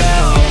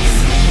itself.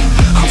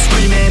 I'm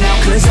screaming out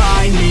cause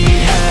I need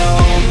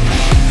help,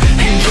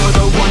 and you're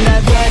the one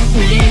that let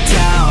me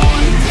down.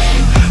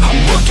 I'm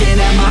looking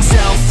at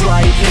myself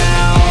right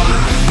now.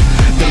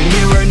 The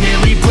mirror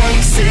nearly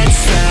breaks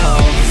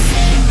itself.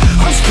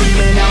 I'm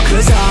screaming out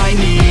cause I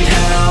need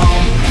help.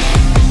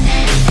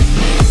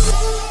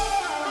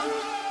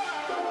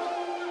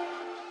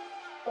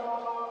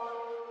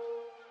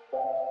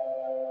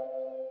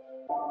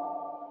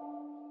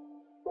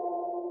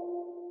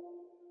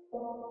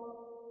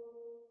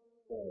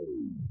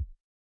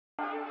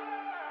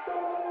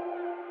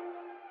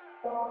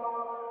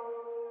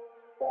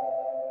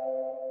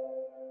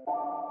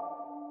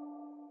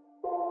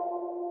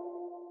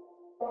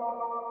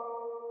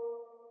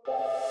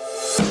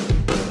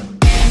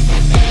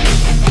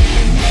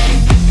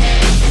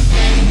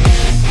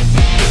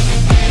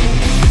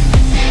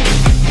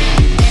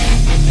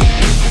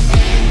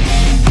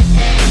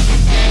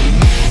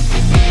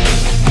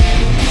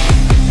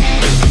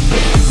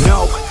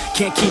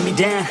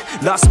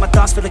 Lost in my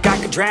thoughts, feel like I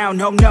could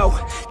drown. Oh no,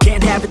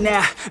 can't have it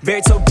now.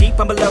 Buried so deep,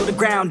 I'm below the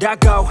ground. I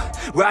go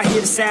where I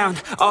hear the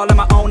sound, all on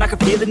my own, I can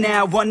feel it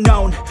now.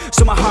 Unknown,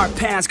 so my heart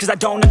pounds, cause I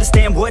don't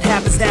understand what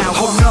happens now.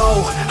 Oh no,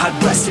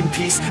 I'd rest in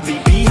peace,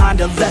 leave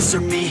behind a lesser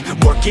me.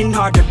 Working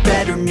hard to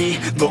better me,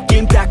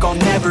 looking back I'll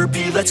never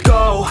be. Let's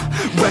go,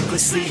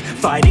 recklessly,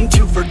 fighting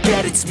to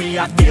forget it's me.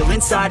 I feel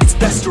inside it's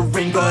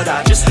festering, but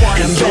I just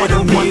wanna be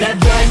the one that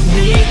let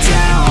me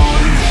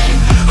down.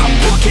 I'm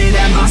looking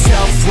at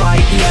myself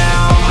right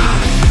now.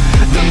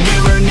 The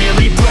mirror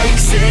nearly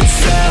breaks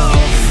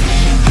itself.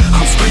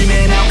 I'm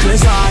screaming out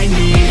cause I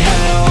need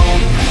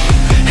help,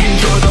 and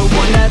you're the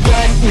one that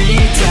let me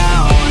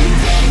down.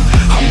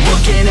 I'm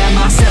looking at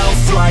myself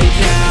right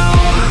now.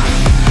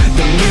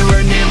 The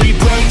mirror nearly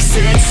breaks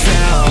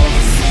itself.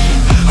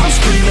 I'm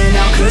screaming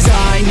out cause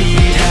I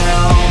need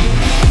help.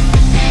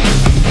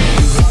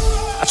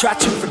 I tried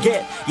to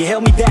forget, you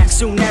held me back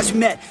soon as we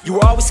met. You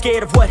were always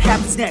scared of what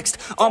happens next.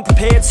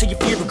 Unprepared, so you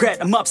fear regret.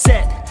 I'm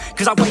upset,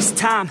 cause I wasted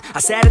time. I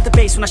sat at the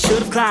base when I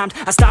should've climbed.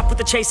 I stopped with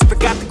the chase and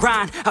forgot the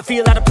grind. I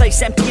feel out of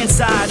place, empty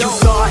inside. You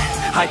thought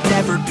I'd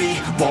never be,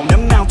 won't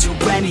amount to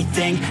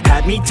anything.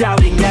 Had me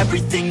doubting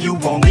everything, you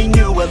only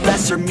knew a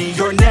lesser me.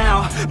 You're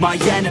now my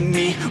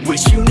enemy,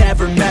 wish you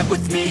never met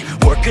with me.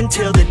 Work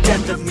until the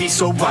death of me,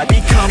 so I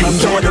become a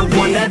you're the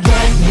one that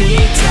let me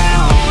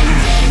down.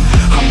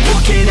 I'm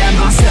looking at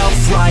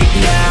myself right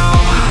now.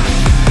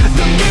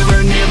 The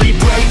mirror nearly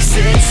breaks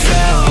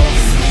itself.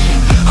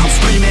 I'm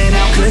screaming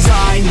out cause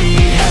I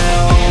need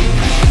help,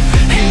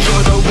 and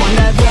you're the one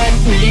that let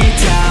me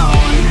down.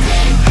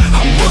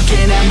 I'm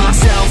looking at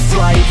myself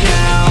right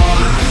now.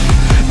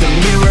 The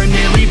mirror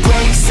nearly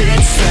breaks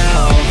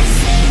itself.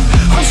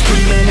 I'm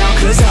screaming out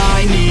cause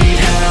I need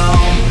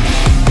help.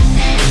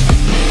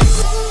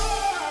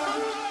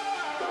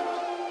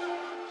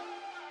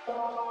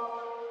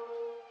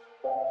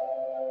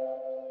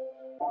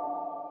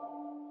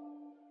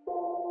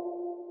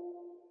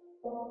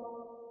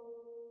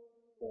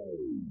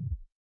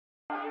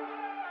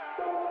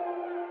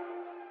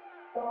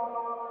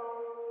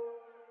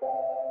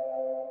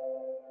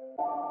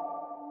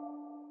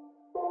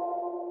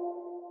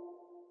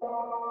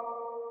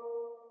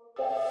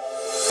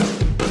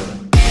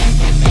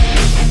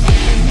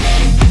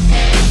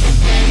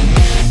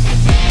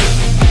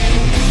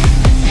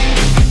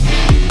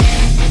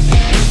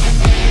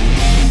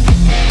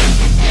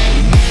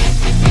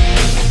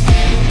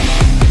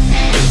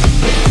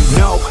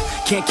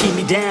 Can't keep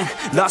me down,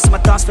 lost in my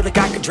thoughts, feel like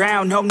I could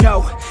drown. Oh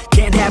no,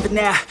 can't have it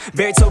now,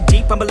 buried so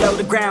deep I'm below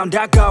the ground.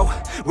 I go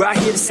where I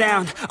hear the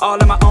sound, all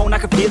on my own, I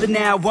can feel it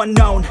now.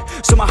 Unknown,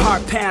 so my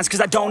heart pounds, cause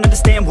I don't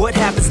understand what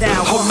happens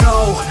now. Oh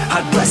no,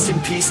 I'd rest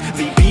in peace,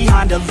 leave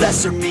behind a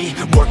lesser me.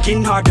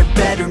 Working hard to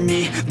better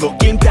me,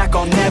 looking back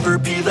I'll never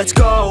be. Let's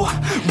go,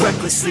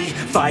 recklessly,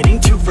 fighting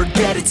to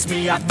forget it's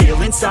me. I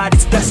feel inside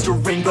it's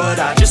festering, but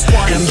I just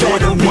wanna be you're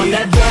the one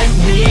that let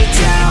me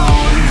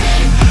down.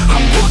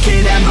 I'm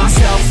looking at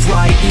myself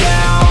right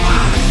now.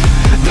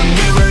 The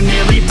mirror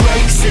nearly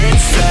breaks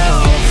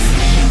itself.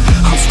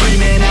 I'm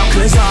screaming out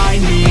cause I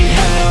need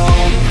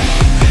help,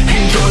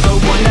 and you're the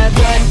one that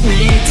let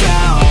me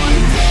down.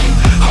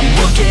 I'm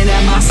looking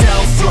at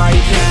myself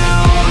right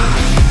now.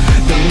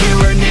 The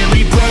mirror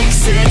nearly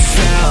breaks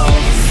itself.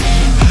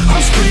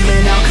 I'm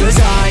screaming out cause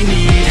I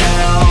need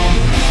help.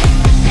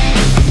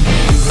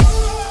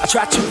 I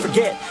tried to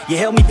forget, you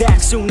held me back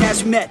soon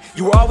as we met.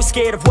 You were always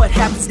scared of what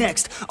happens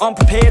next.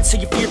 Unprepared, so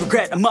you fear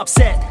regret. I'm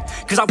upset,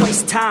 cause I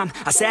wasted time.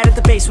 I sat at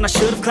the base when I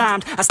should've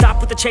climbed. I stopped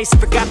with the chase and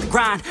forgot the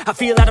grind. I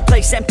feel out of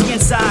place, empty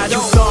inside. You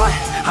thought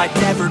I'd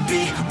never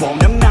be,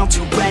 won't amount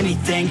to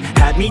anything.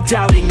 Had me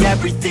doubting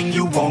everything,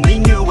 you only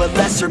knew a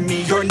lesser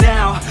me. You're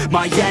now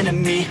my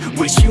enemy,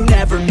 wish you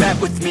never met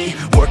with me.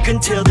 Work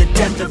until the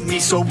death of me,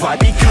 so I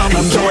become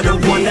a you're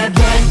the one that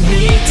let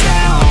me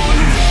down.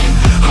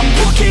 I'm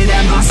looking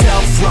at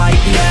myself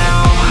right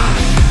now.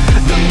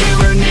 The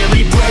mirror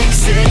nearly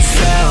breaks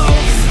itself.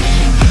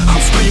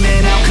 I'm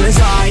screaming out cause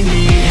I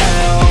need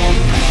help,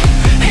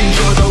 and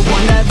you're the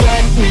one that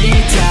let me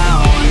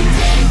down.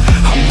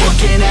 I'm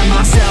looking at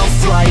myself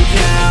right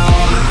now.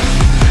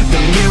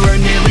 The mirror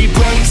nearly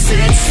breaks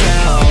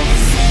itself.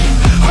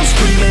 I'm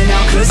screaming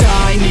out cause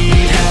I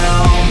need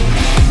help.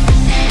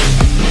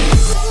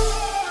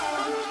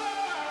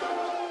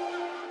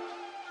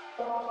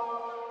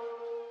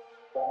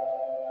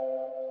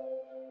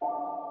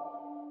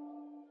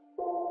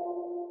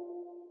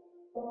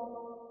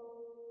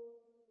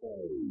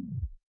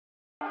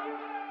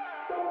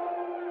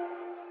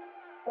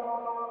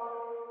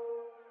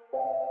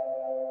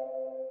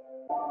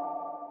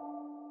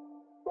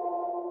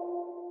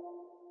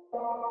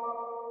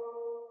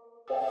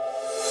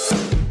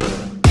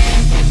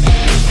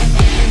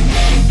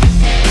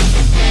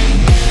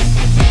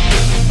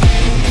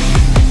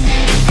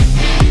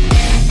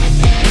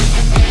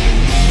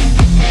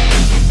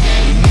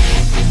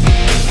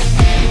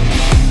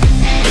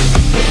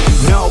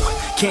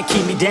 can't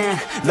keep me down.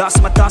 Lost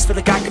in my thoughts, feel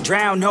like I could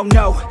drown. No,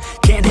 no,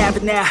 can't have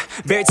it now.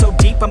 Buried so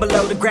deep, I'm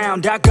below the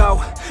ground. I go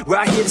where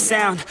I hear the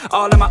sound,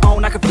 all on my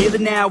own, I can feel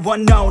it now.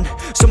 Unknown,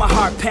 so my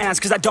heart pounds,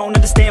 cause I don't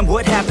understand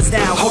what happens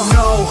now. Oh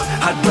no,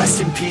 I'd rest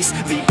in peace,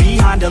 leave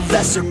behind a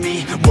lesser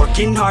me.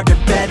 Working hard to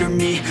better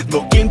me,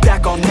 looking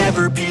back I'll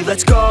never be.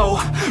 Let's go,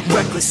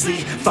 recklessly,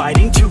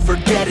 fighting to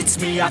forget it's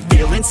me. I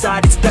feel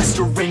inside it's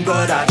festering,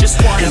 but I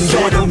just want to better me.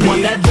 You're the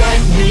one that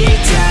let me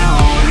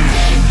down.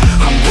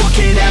 I'm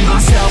looking at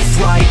myself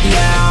right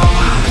now.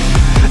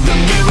 The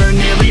mirror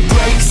nearly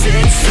breaks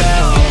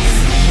itself.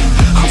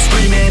 I'm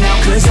screaming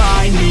out cause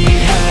I need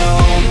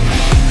help.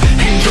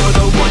 And you're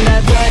the one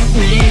that let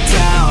me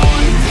down.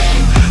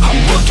 I'm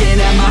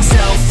looking at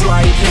myself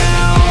right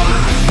now.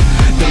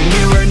 The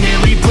mirror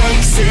nearly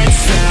breaks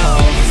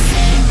itself.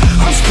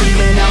 I'm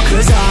screaming out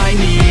cause I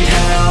need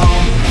help.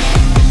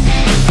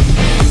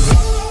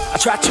 I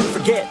tried to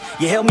forget,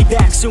 you held me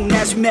back soon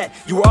as we met.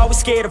 You were always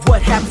scared of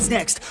what happens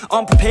next.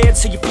 Unprepared,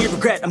 so you fear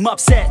regret. I'm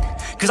upset,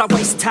 cause I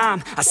wasted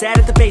time. I sat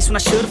at the base when I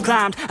should've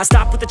climbed. I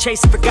stopped with the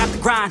chase and forgot the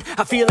grind.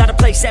 I feel out of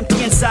place,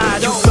 empty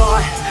inside. You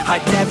thought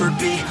I'd never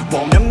be,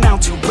 won't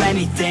amount to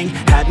anything.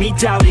 Had me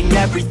doubting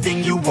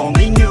everything, you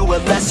only knew a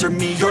lesser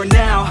me. You're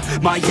now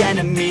my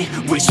enemy,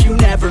 wish you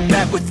never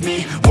met with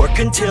me. Work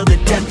until the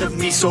death of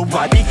me, so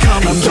I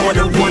become a better me. You're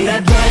the one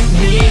that let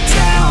me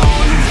down.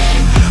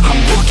 I'm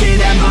looking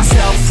at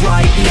myself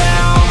right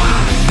now.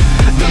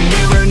 The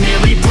mirror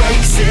nearly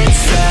breaks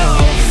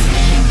itself.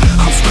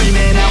 I'm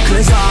screaming out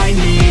cause I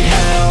need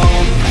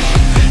help.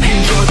 And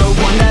you're the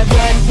one that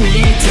let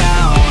me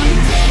down.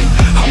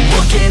 I'm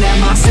looking at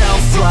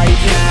myself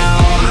right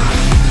now.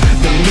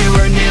 The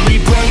mirror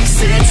nearly breaks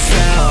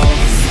itself.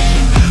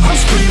 I'm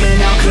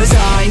screaming out cause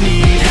I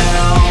need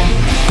help.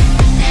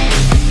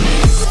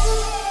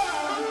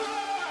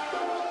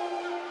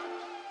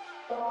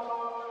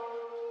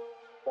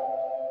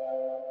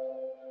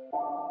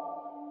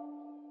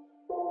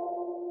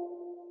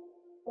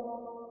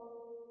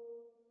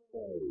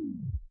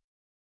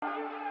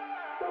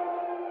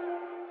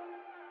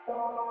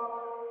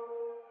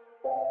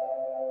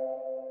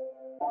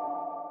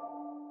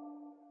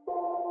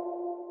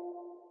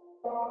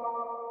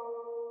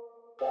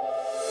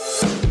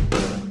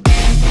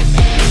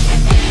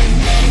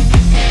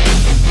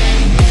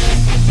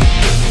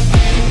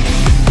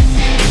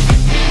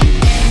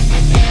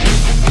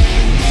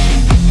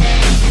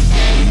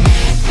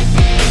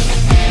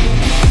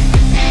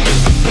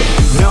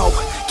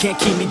 Can't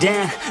keep me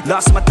down,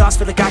 lost in my thoughts,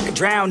 feel like I could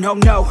drown. No,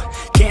 no,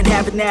 can't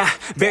have it now.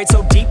 Buried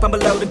so deep, I'm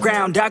below the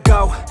ground. I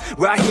go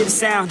where I hear the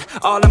sound,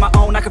 all on my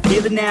own, I can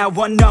feel it now.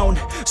 Unknown,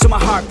 so my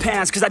heart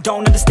pounds, cause I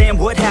don't understand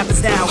what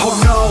happens now. Oh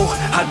no,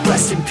 I'd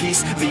rest in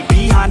peace, leave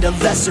behind a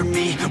lesser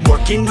me.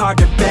 Working hard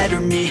to better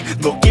me,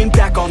 looking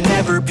back I'll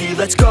never be.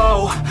 Let's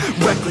go,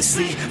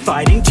 recklessly,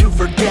 fighting to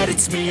forget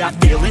it's me. I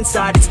feel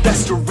inside it's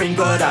festering,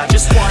 but I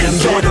just want to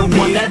better me. You're the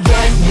one that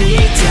let me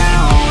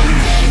down.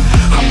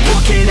 I'm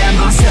looking at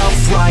myself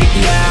right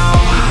now.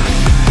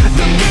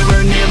 The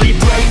mirror nearly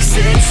breaks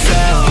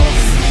itself.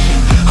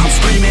 I'm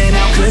screaming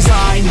out cause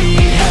I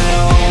need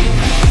help.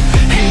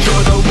 And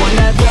you're the one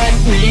that let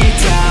me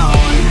down.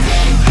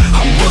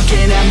 I'm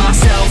looking at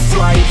myself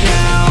right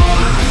now.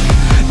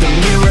 The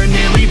mirror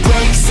nearly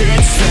breaks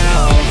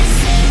itself.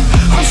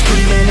 I'm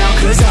screaming out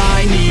cause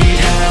I need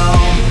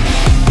help.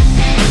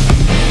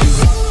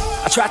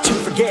 I tried to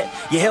forget,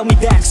 you held me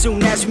back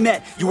soon as we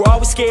met. You were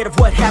always scared of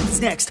what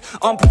happens next.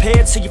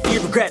 Unprepared, so you fear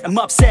regret. I'm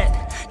upset,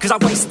 cause I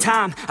wasted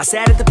time. I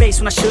sat at the base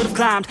when I should've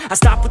climbed. I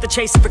stopped with the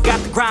chase and forgot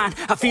the grind.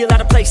 I feel out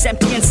of place,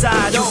 empty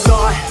inside. You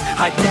thought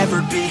I'd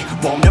never be,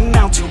 won't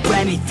amount to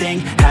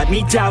anything. Had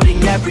me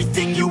doubting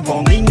everything, you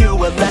only knew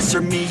a lesser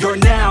me. You're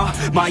now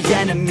my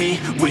enemy,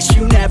 wish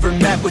you never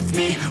met with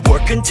me.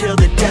 Work until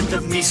the death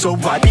of me, so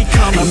I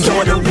become a better me.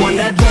 You're the one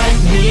that let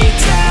me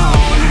down.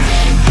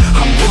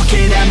 I'm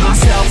looking at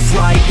myself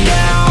right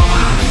now.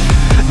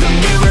 The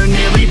mirror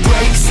nearly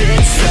breaks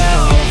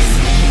itself.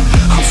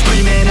 I'm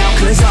screaming out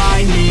cause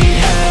I need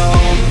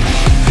help.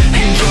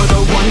 And you're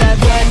the one that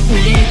let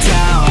me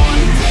down.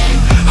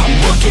 I'm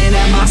looking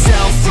at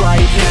myself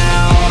right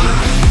now.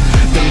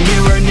 The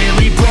mirror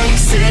nearly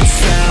breaks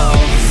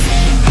itself.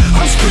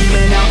 I'm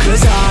screaming out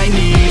cause I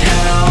need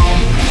help.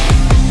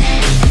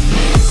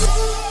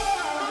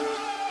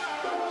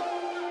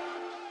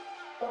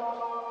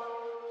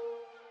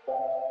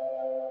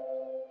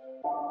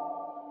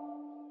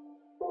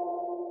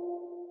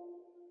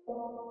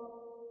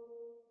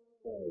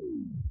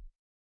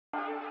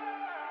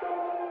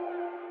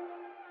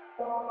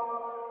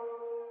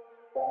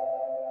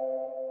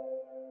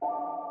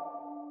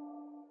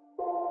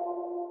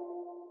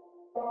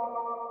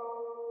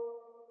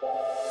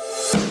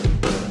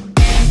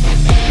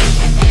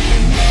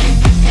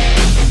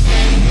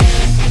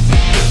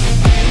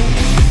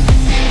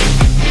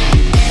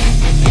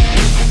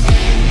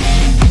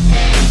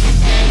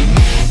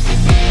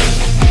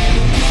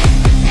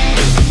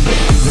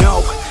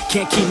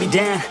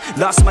 down.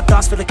 Lost in my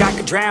thoughts, feel like I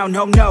could drown.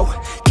 No, no,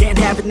 can't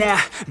have it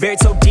now. Buried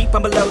so deep,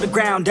 I'm below the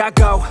ground. I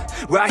go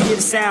where I hear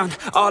the sound,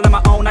 all on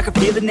my own, I can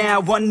feel it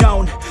now.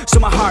 Unknown, so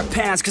my heart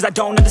pounds, cause I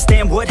don't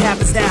understand what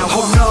happens now.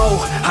 Oh no,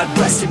 I'd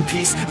rest in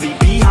peace, leave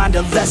behind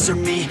a lesser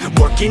me,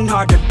 working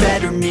hard to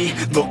better me.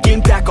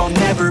 Looking back, I'll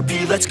never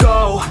be. Let's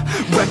go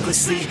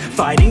recklessly,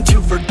 fighting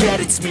to forget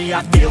it's me.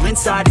 I feel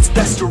inside it's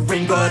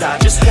festering, but I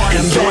just want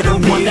to get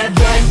the one that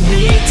let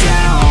me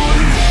down.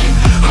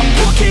 I'm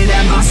looking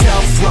at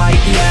myself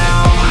right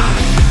now.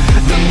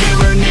 The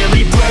mirror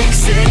nearly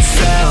breaks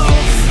itself.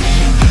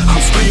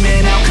 I'm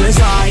screaming out cause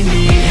I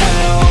need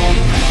help,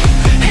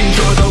 and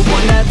you're the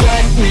one that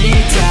let me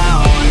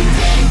down.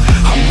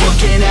 I'm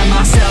looking at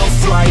myself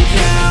right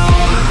now.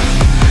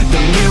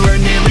 The mirror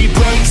nearly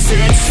breaks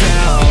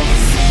itself.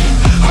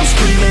 I'm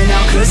screaming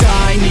out cause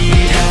I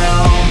need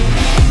help.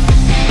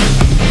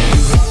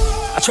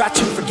 I tried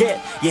to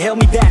forget, you held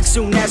me back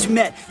soon as we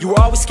met. You were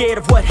always scared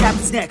of what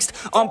happens next.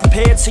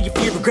 Unprepared, so you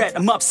fear regret.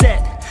 I'm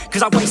upset,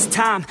 cause I wasted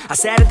time. I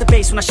sat at the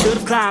base when I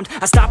should've climbed.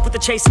 I stopped with the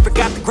chase and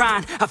forgot the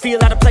grind. I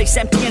feel out of place,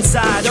 empty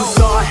inside. You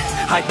thought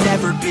I'd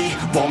never be,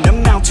 won't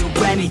amount to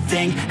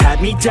anything.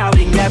 Had me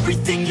doubting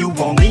everything, you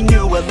only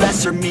knew a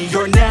lesser me.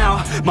 You're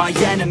now my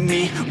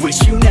enemy,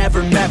 wish you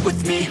never met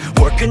with me.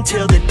 Work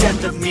until the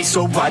death of me,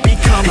 so I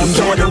become a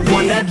better me. You're the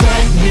one that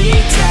let me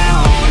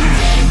down.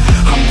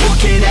 I'm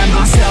looking at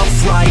myself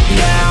right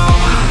now.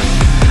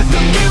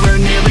 The mirror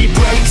nearly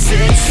breaks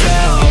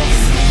itself.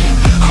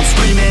 I'm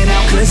screaming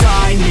out cause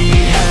I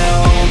need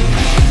help,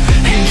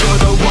 and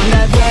you're the one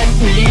that let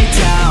me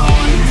down.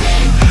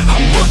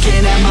 I'm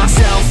looking at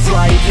myself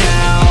right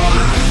now.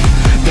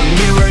 The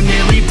mirror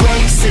nearly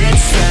breaks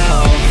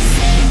itself.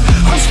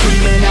 I'm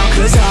screaming out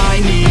cause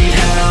I need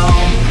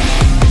help.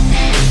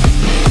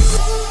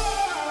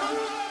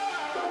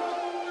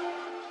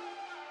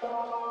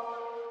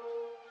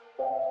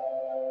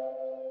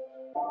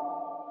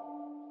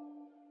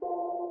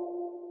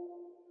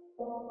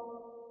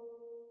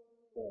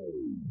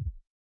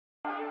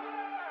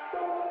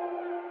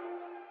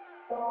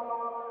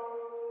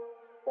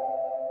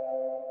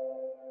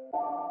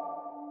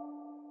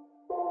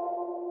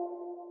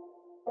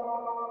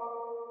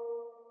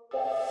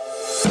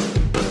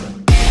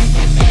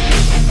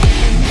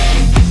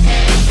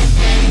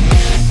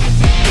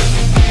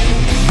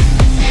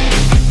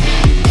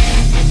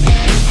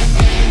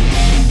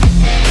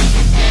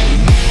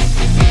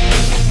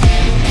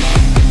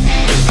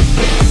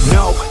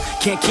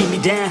 Can't keep me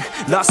down,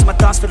 lost in my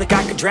thoughts, feel like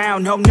I could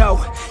drown. No,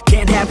 no,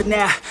 can't have it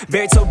now.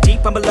 Buried so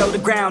deep, I'm below the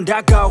ground.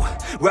 I go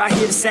where I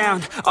hear the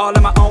sound, all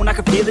on my own, I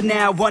can feel it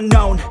now.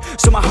 Unknown,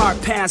 so my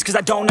heart pounds, cause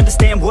I don't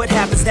understand what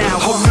happens now.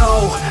 Oh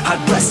no,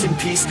 I'd rest in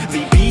peace,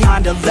 leave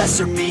behind a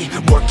lesser me,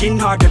 working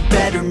hard to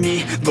better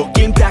me.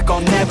 Looking back, I'll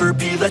never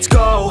be. Let's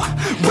go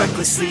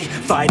recklessly,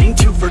 fighting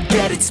to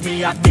forget it's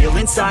me. I feel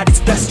inside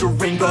it's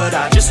festering, but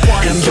I just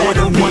want to get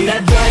the one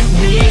that let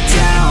me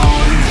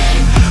down.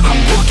 I'm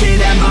looking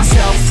at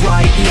myself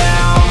right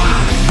now.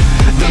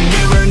 The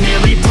mirror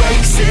nearly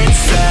breaks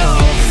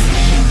itself.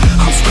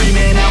 I'm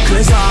screaming out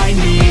cause I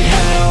need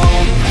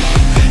help,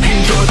 and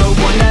you're the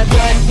one that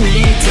let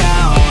me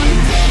down.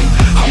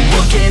 I'm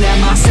looking at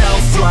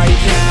myself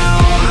right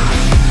now.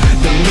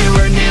 The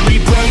mirror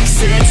nearly breaks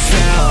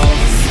itself.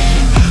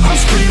 I'm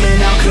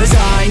screaming out cause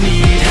I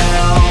need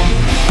help.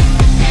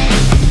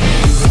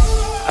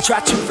 I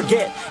tried to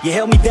forget, you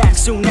held me back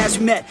soon as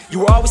we met. You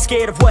were always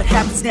scared of what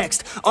happens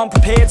next.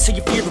 Unprepared, so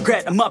you fear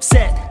regret. I'm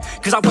upset,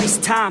 cause I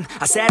wasted time.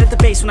 I sat at the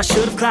base when I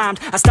should've climbed.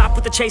 I stopped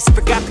with the chase and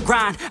forgot the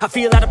grind. I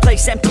feel out of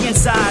place, empty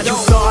inside. You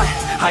thought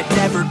I'd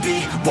never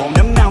be, won't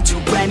amount to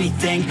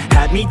anything.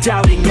 Had me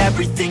doubting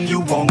everything,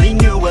 you only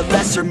knew a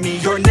lesser me.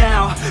 You're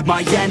now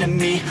my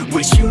enemy,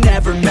 wish you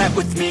never met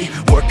with me.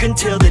 Work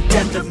until the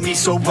death of me,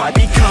 so I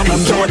become a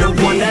better me. You're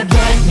the one that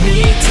let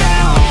me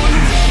down.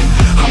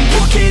 I'm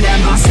looking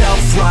at myself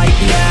right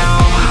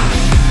now.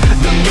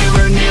 The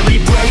mirror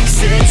nearly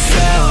breaks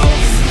itself.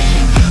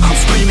 I'm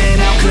screaming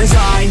out cause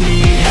I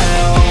need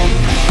help,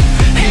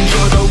 and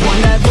you're the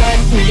one that let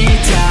me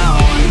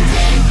down.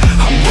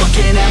 I'm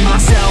looking at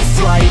myself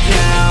right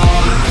now.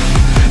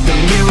 The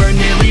mirror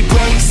nearly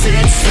breaks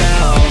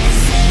itself.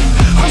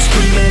 I'm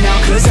screaming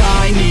out cause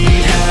I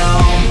need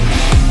help.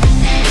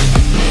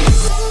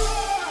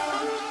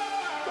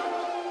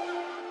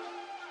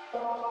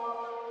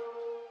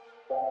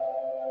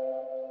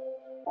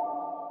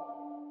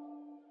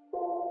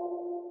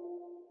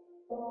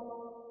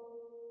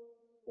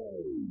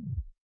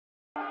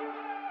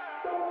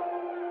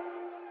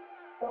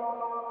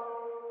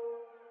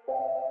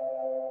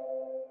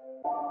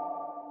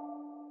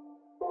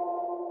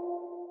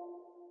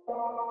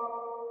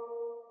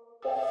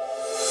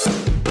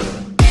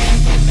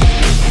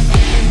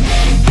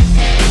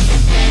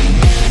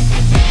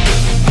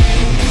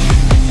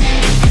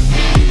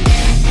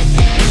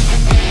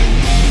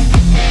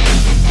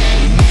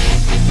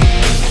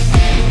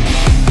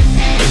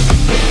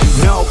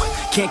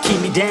 Can't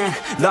keep me down,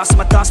 Lost in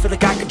my thoughts, feel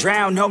like I could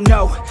drown. Oh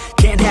no,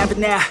 can't have it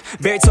now.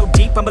 Buried so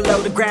deep, I'm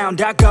below the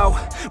ground. I go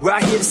where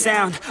I hear the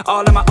sound,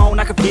 all on my own,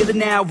 I can feel it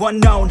now.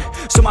 Unknown,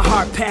 so my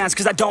heart pounds,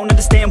 cause I don't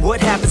understand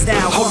what happens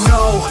now. Oh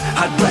no,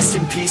 I'd rest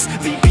in peace,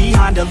 leave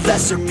behind a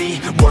lesser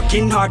me,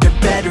 working hard to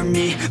better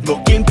me.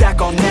 Looking back,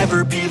 I'll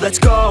never be. Let's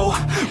go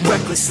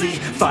recklessly,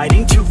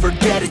 fighting to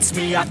forget it's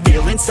me. I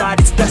feel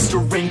inside it's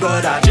festering,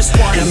 but I just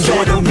want to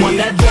you're the one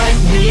that let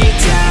me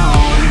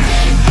down.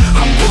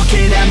 I'm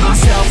looking at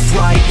myself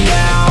right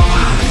now.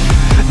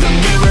 The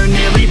mirror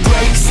nearly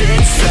breaks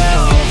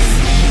itself.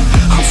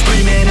 I'm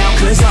screaming out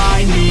cause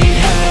I need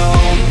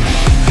help.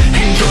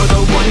 And you're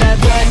the one that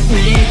let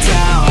me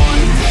down.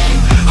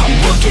 I'm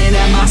looking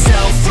at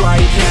myself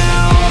right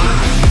now.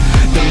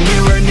 The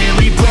mirror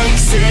nearly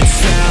breaks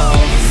itself.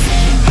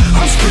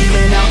 I'm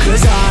screaming out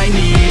cause I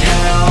need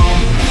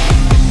help.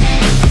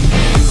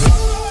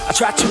 I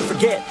tried to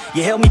forget,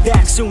 you held me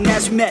back soon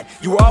as we met.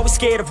 You were always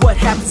scared of what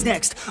happens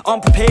next.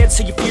 Unprepared,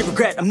 so you fear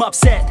regret. I'm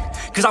upset,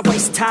 cause I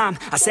wasted time.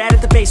 I sat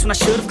at the base when I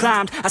should've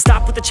climbed. I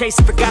stopped with the chase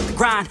and forgot the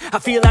grind. I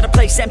feel out of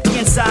place, empty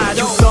inside.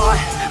 You thought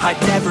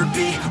I'd never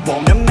be,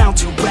 won't amount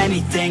to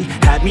anything.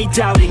 Had me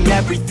doubting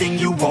everything,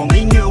 you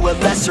only knew a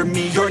lesser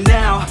me. You're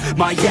now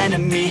my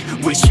enemy,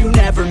 wish you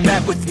never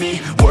met with me.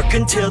 Work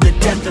until the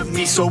death of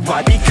me, so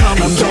I become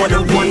a better me. You're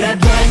the one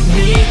that let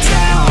me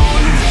down.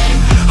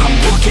 I'm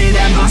looking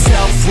at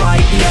myself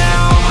right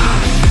now.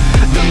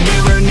 The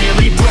mirror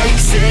nearly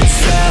breaks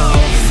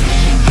itself.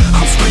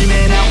 I'm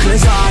screaming out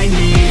cause I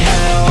need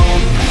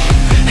help.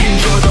 And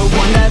you're the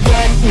one that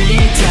let me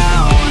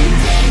down.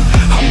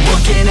 I'm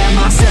looking at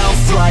myself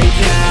right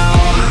now.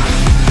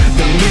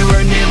 The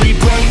mirror nearly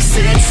breaks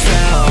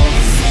itself.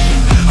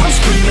 I'm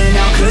screaming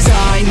out cause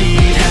I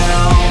need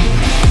help.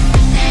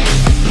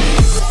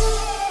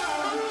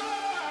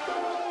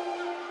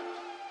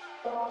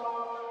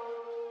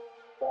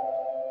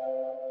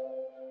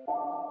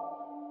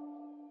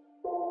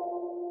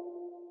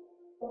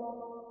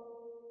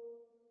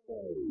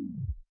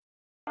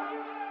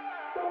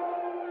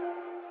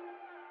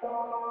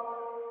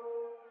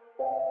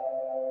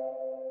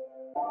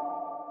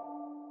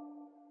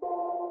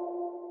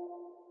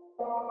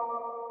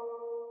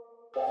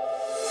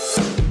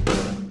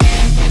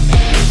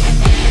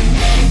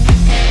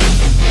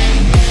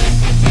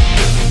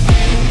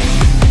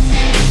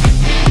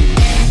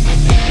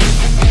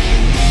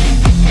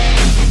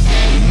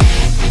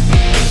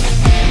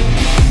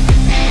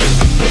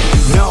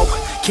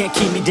 Can't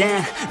keep me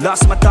down,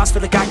 lost in my thoughts,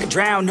 feel like I could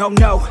drown. Oh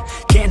no,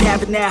 can't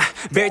have it now,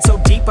 buried so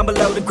deep I'm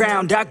below the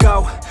ground. I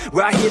go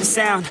where I hear the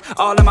sound,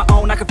 all on my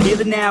own, I can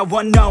feel it now.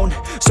 Unknown,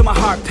 so my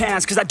heart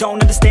pounds, cause I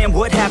don't understand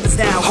what happens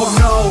now. Oh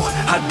no,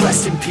 I'd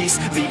rest in peace,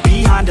 leave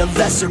behind a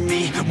lesser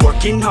me,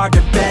 working hard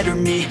to better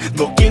me.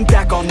 Looking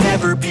back, I'll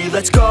never be.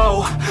 Let's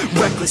go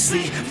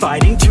recklessly,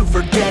 fighting to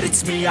forget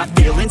it's me. I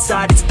feel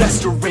inside it's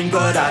festering,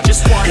 but I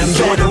just want to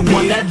you're the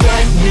one that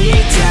let me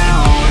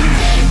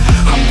down.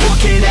 I'm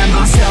looking at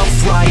myself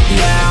right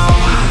now.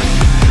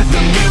 The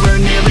mirror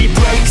nearly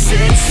breaks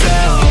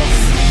itself.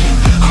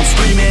 I'm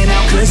screaming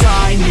out cause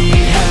I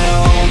need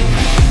help.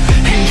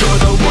 And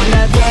you're the one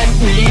that let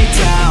me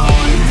down.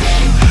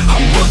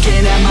 I'm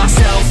looking at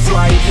myself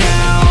right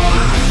now.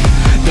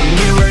 The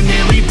mirror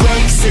nearly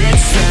breaks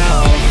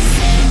itself.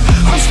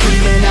 I'm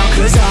screaming out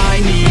cause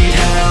I need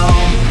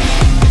help.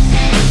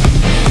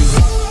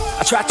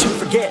 I tried to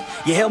forget,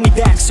 you held me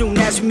back soon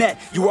as we met.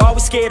 You were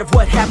always scared of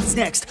what happens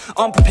next.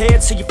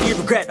 Unprepared, so you fear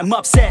regret. I'm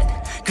upset,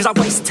 cause I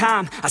wasted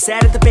time. I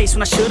sat at the base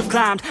when I should've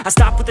climbed. I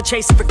stopped with the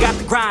chase and forgot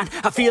the grind.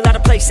 I feel out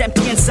of place,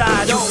 empty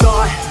inside. You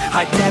thought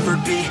I'd never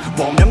be,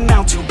 won't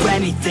amount to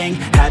anything.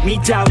 Had me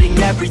doubting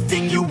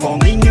everything, you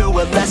only knew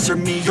a lesser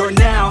me. You're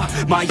now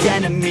my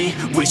enemy,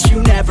 wish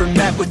you never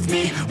met with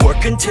me.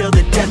 Work until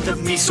the death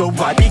of me, so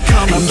I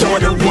become a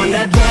better me. You're the one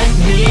that let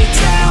me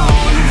down.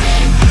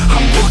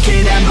 I'm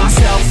looking at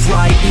myself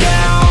right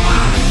now.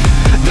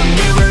 The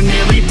mirror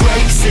nearly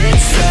breaks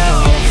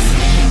itself.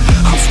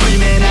 I'm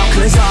screaming out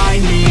cause I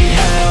need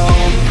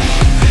help.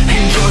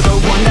 And you're the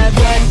one that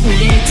let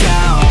me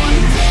down.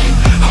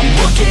 I'm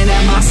looking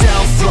at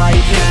myself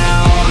right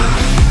now.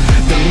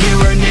 The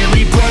mirror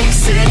nearly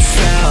breaks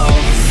itself.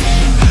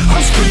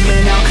 I'm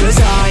screaming out cause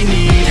I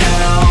need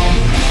help.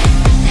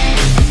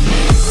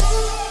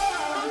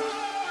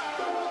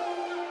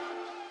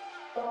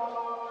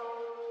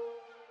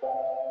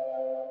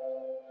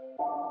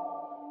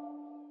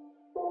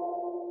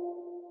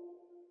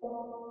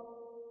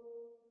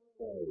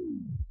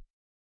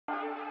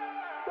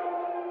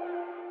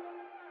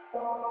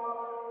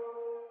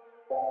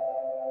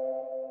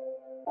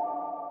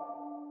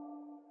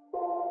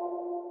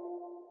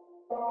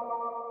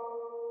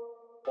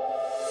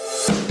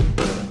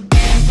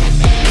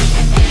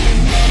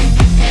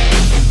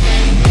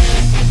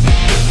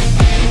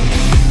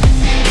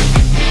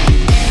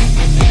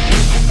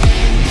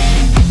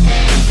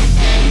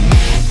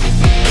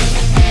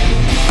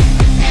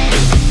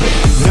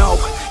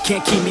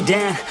 can't keep me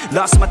down.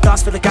 Lost in my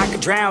thoughts, feel like I could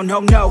drown.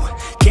 Oh no,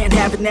 can't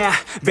have it now.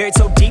 Buried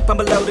so deep, I'm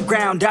below the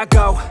ground. I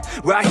go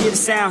where I hear the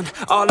sound,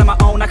 all on my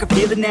own, I can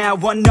feel it now.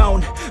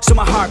 Unknown, so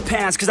my heart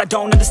pounds, cause I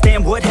don't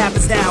understand what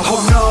happens now.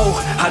 Oh no,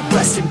 I'd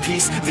rest in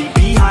peace, leave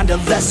behind a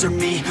lesser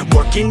me,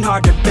 working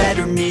hard to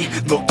better me.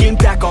 Looking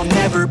back, I'll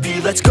never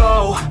be. Let's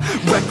go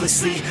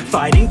recklessly,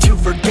 fighting to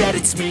forget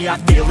it's me. I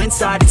feel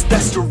inside it's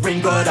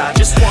festering, but I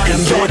just wanna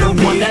be. You're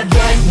the one that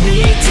let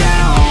me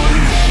down.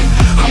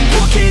 I'm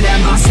looking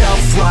at myself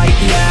right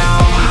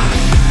now.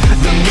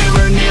 The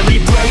mirror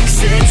nearly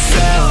breaks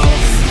itself.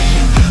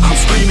 I'm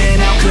screaming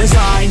out cause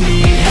I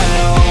need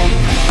help.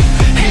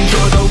 And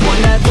you're the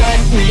one that let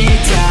me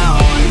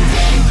down.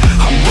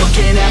 I'm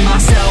looking at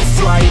myself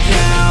right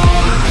now.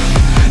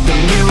 The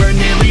mirror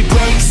nearly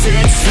breaks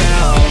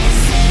itself.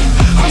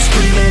 I'm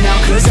screaming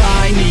out cause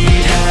I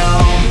need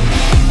help.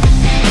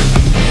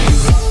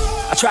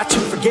 I tried to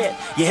forget,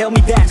 you held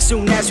me back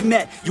soon as we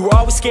met. You were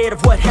always scared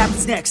of what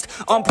happens next.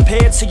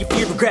 Unprepared, so you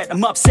fear regret.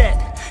 I'm upset,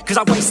 cause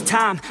I wasted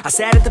time. I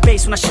sat at the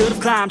base when I should've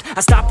climbed. I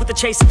stopped with the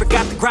chase and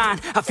forgot the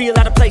grind. I feel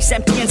out of place,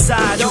 empty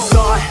inside. You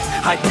thought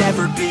I'd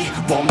never be,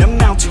 won't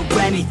amount to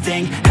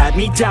anything. Had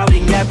me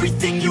doubting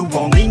everything, you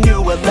only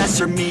knew a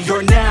lesser me.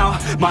 You're now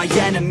my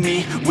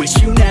enemy,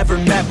 wish you never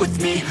met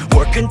with me.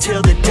 Work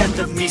until the death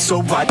of me,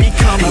 so I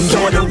become a better me.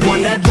 You're the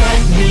one that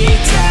let me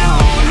down.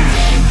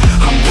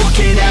 I'm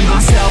looking at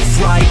myself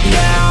right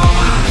now.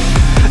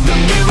 The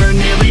mirror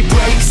nearly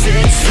breaks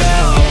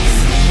itself.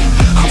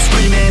 I'm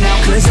screaming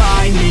out cause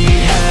I need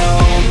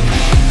help.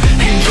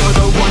 And you're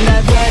the one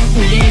that let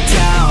me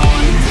down.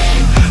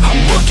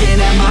 I'm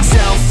looking at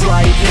myself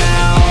right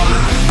now.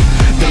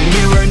 The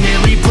mirror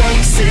nearly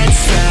breaks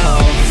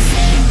itself.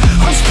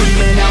 I'm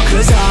screaming out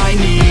cause I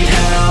need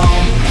help.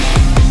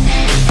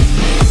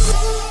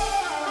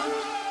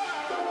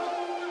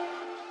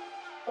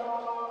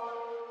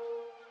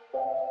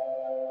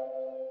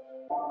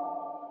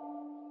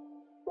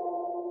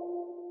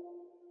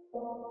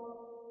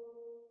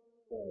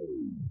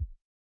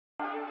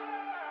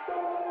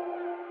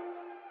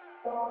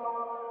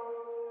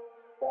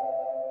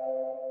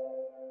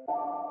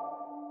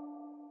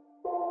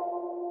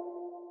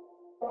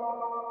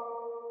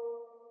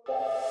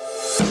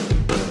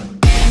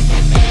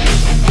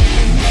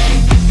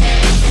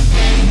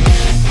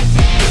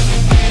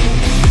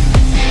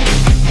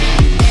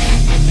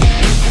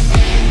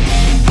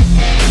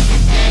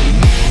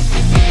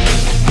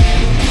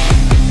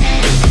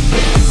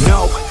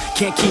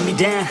 Can't keep me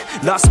down,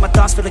 lost in my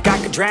thoughts, feel like I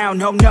could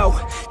drown. Oh no,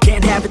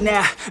 can't have it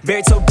now,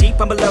 buried so deep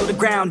I'm below the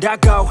ground. I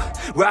go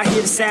where I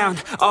hear the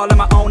sound, all on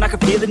my own, I can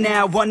feel it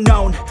now.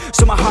 Unknown,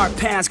 so my heart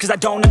pounds, cause I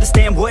don't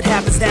understand what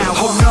happens now.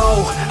 Oh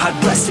no,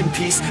 I'd rest in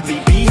peace,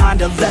 leave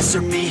behind a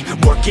lesser me,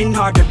 working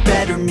hard to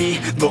better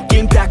me.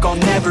 Looking back, I'll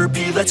never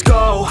be. Let's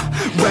go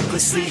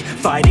recklessly,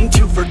 fighting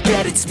to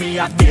forget it's me.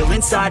 I feel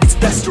inside it's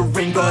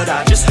festering, but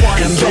I just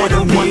wanna be. You're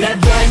the one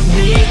that let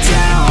me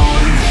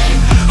down.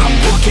 I'm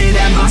looking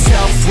at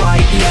myself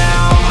right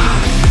now.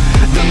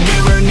 The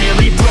mirror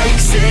nearly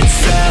breaks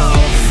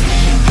itself.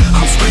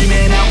 I'm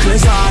screaming out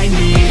cause I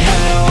need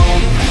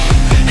help.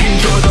 And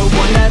you're the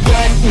one that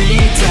let me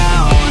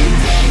down.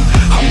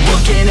 I'm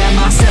looking at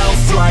myself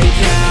right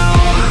now.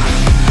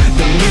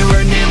 The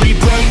mirror nearly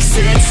breaks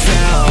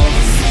itself.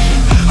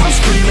 I'm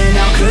screaming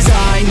out cause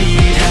I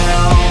need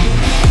help.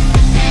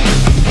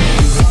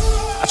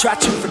 I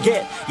tried to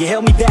forget, you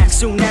held me back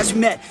soon as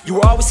we met. You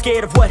were always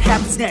scared of what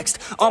happens next.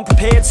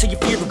 Unprepared, so you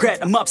fear regret.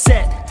 I'm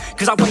upset,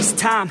 cause I wasted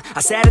time. I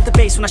sat at the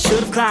base when I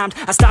should've climbed.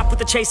 I stopped with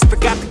the chase and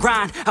forgot the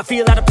grind. I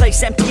feel out of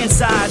place, empty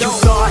inside. You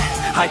thought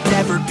I'd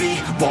never be,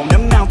 won't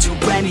amount to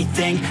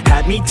anything.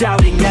 Had me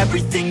doubting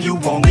everything, you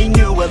only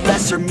knew a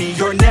lesser me.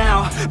 You're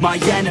now my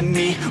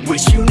enemy,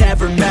 wish you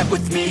never met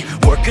with me.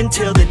 Work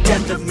until the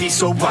death of me,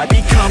 so I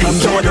become a better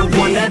me. You're the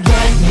one that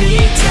let me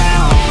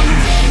down.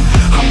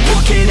 I'm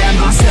looking at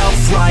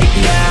myself right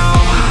now.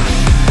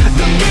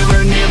 The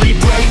mirror nearly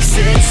breaks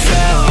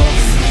itself.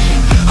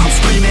 I'm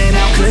screaming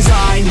out cause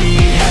I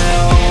need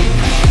help.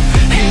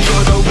 And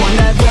you're the one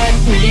that let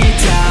me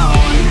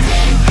down.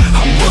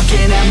 I'm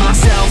looking at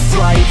myself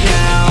right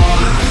now.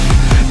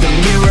 The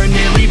mirror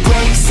nearly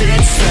breaks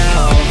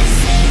itself.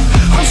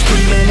 I'm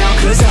screaming out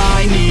cause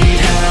I need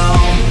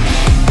help.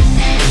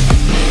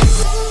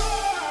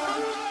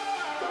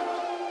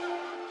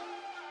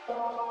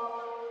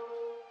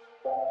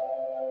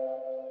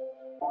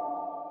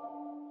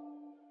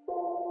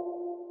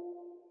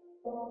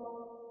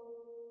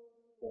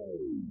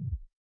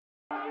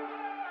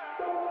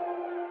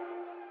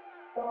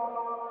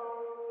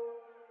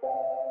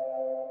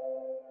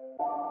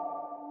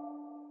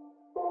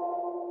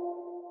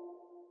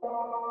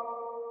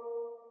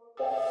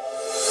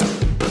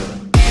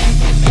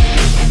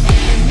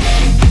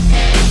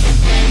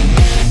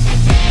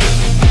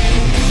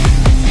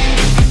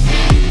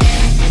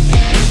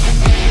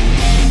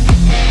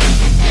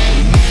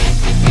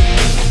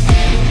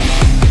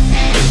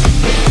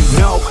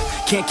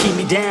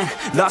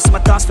 Lost in my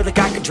thoughts, feel like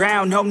I could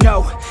drown. No,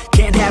 no,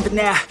 can't have it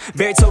now.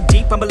 Buried so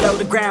deep, I'm below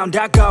the ground.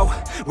 I go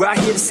where I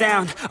hear the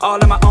sound,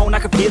 all on my own, I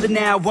can feel it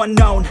now.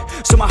 Unknown,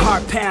 so my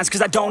heart pounds,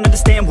 cause I don't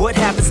understand what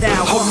happens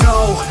now. Oh no,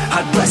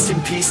 I'd rest in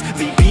peace,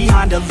 leave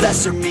behind a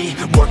lesser me.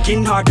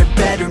 Working hard to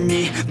better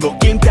me,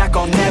 looking back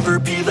I'll never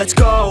be. Let's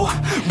go,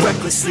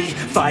 recklessly,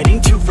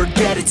 fighting to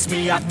forget it's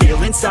me. I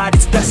feel inside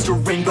it's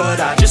festering, but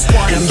I just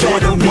want to you're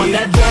the one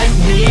that let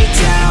me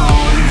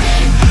down.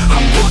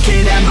 I'm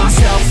looking at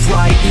myself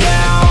right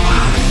now.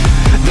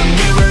 The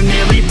mirror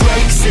nearly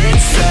breaks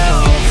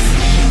itself.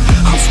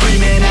 I'm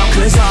screaming out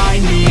cause I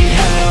need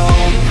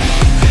help.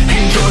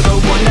 And you're the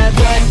one that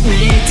let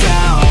me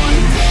down.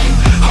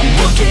 I'm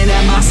looking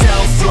at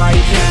myself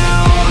right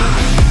now.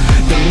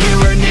 The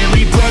mirror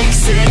nearly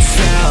breaks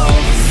itself.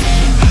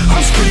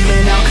 I'm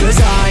screaming out cause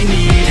I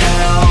need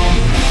help.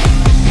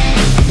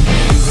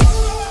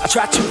 I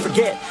tried to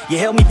forget, you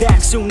held me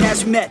back soon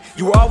as we met.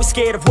 You were always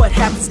scared of what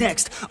happens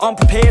next.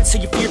 Unprepared, so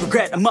you fear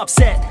regret. I'm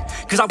upset,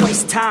 cause I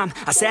wasted time.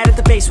 I sat at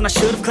the base when I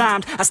should've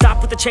climbed. I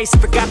stopped with the chase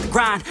and forgot the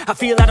grind. I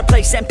feel out of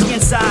place, empty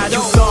inside.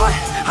 You thought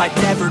I'd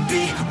never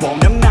be,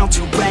 won't amount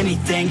to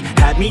anything.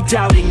 Had me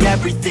doubting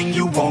everything,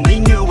 you only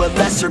knew a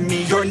lesser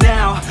me. You're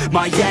now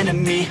my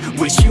enemy,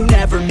 wish you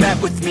never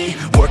met with me.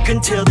 Work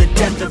until the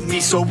death of me,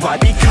 so I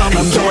become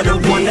a you're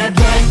the one that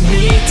let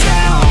me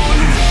down.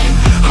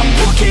 I'm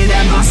looking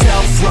at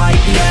myself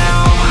right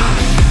now.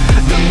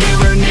 The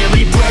mirror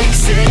nearly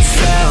breaks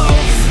itself.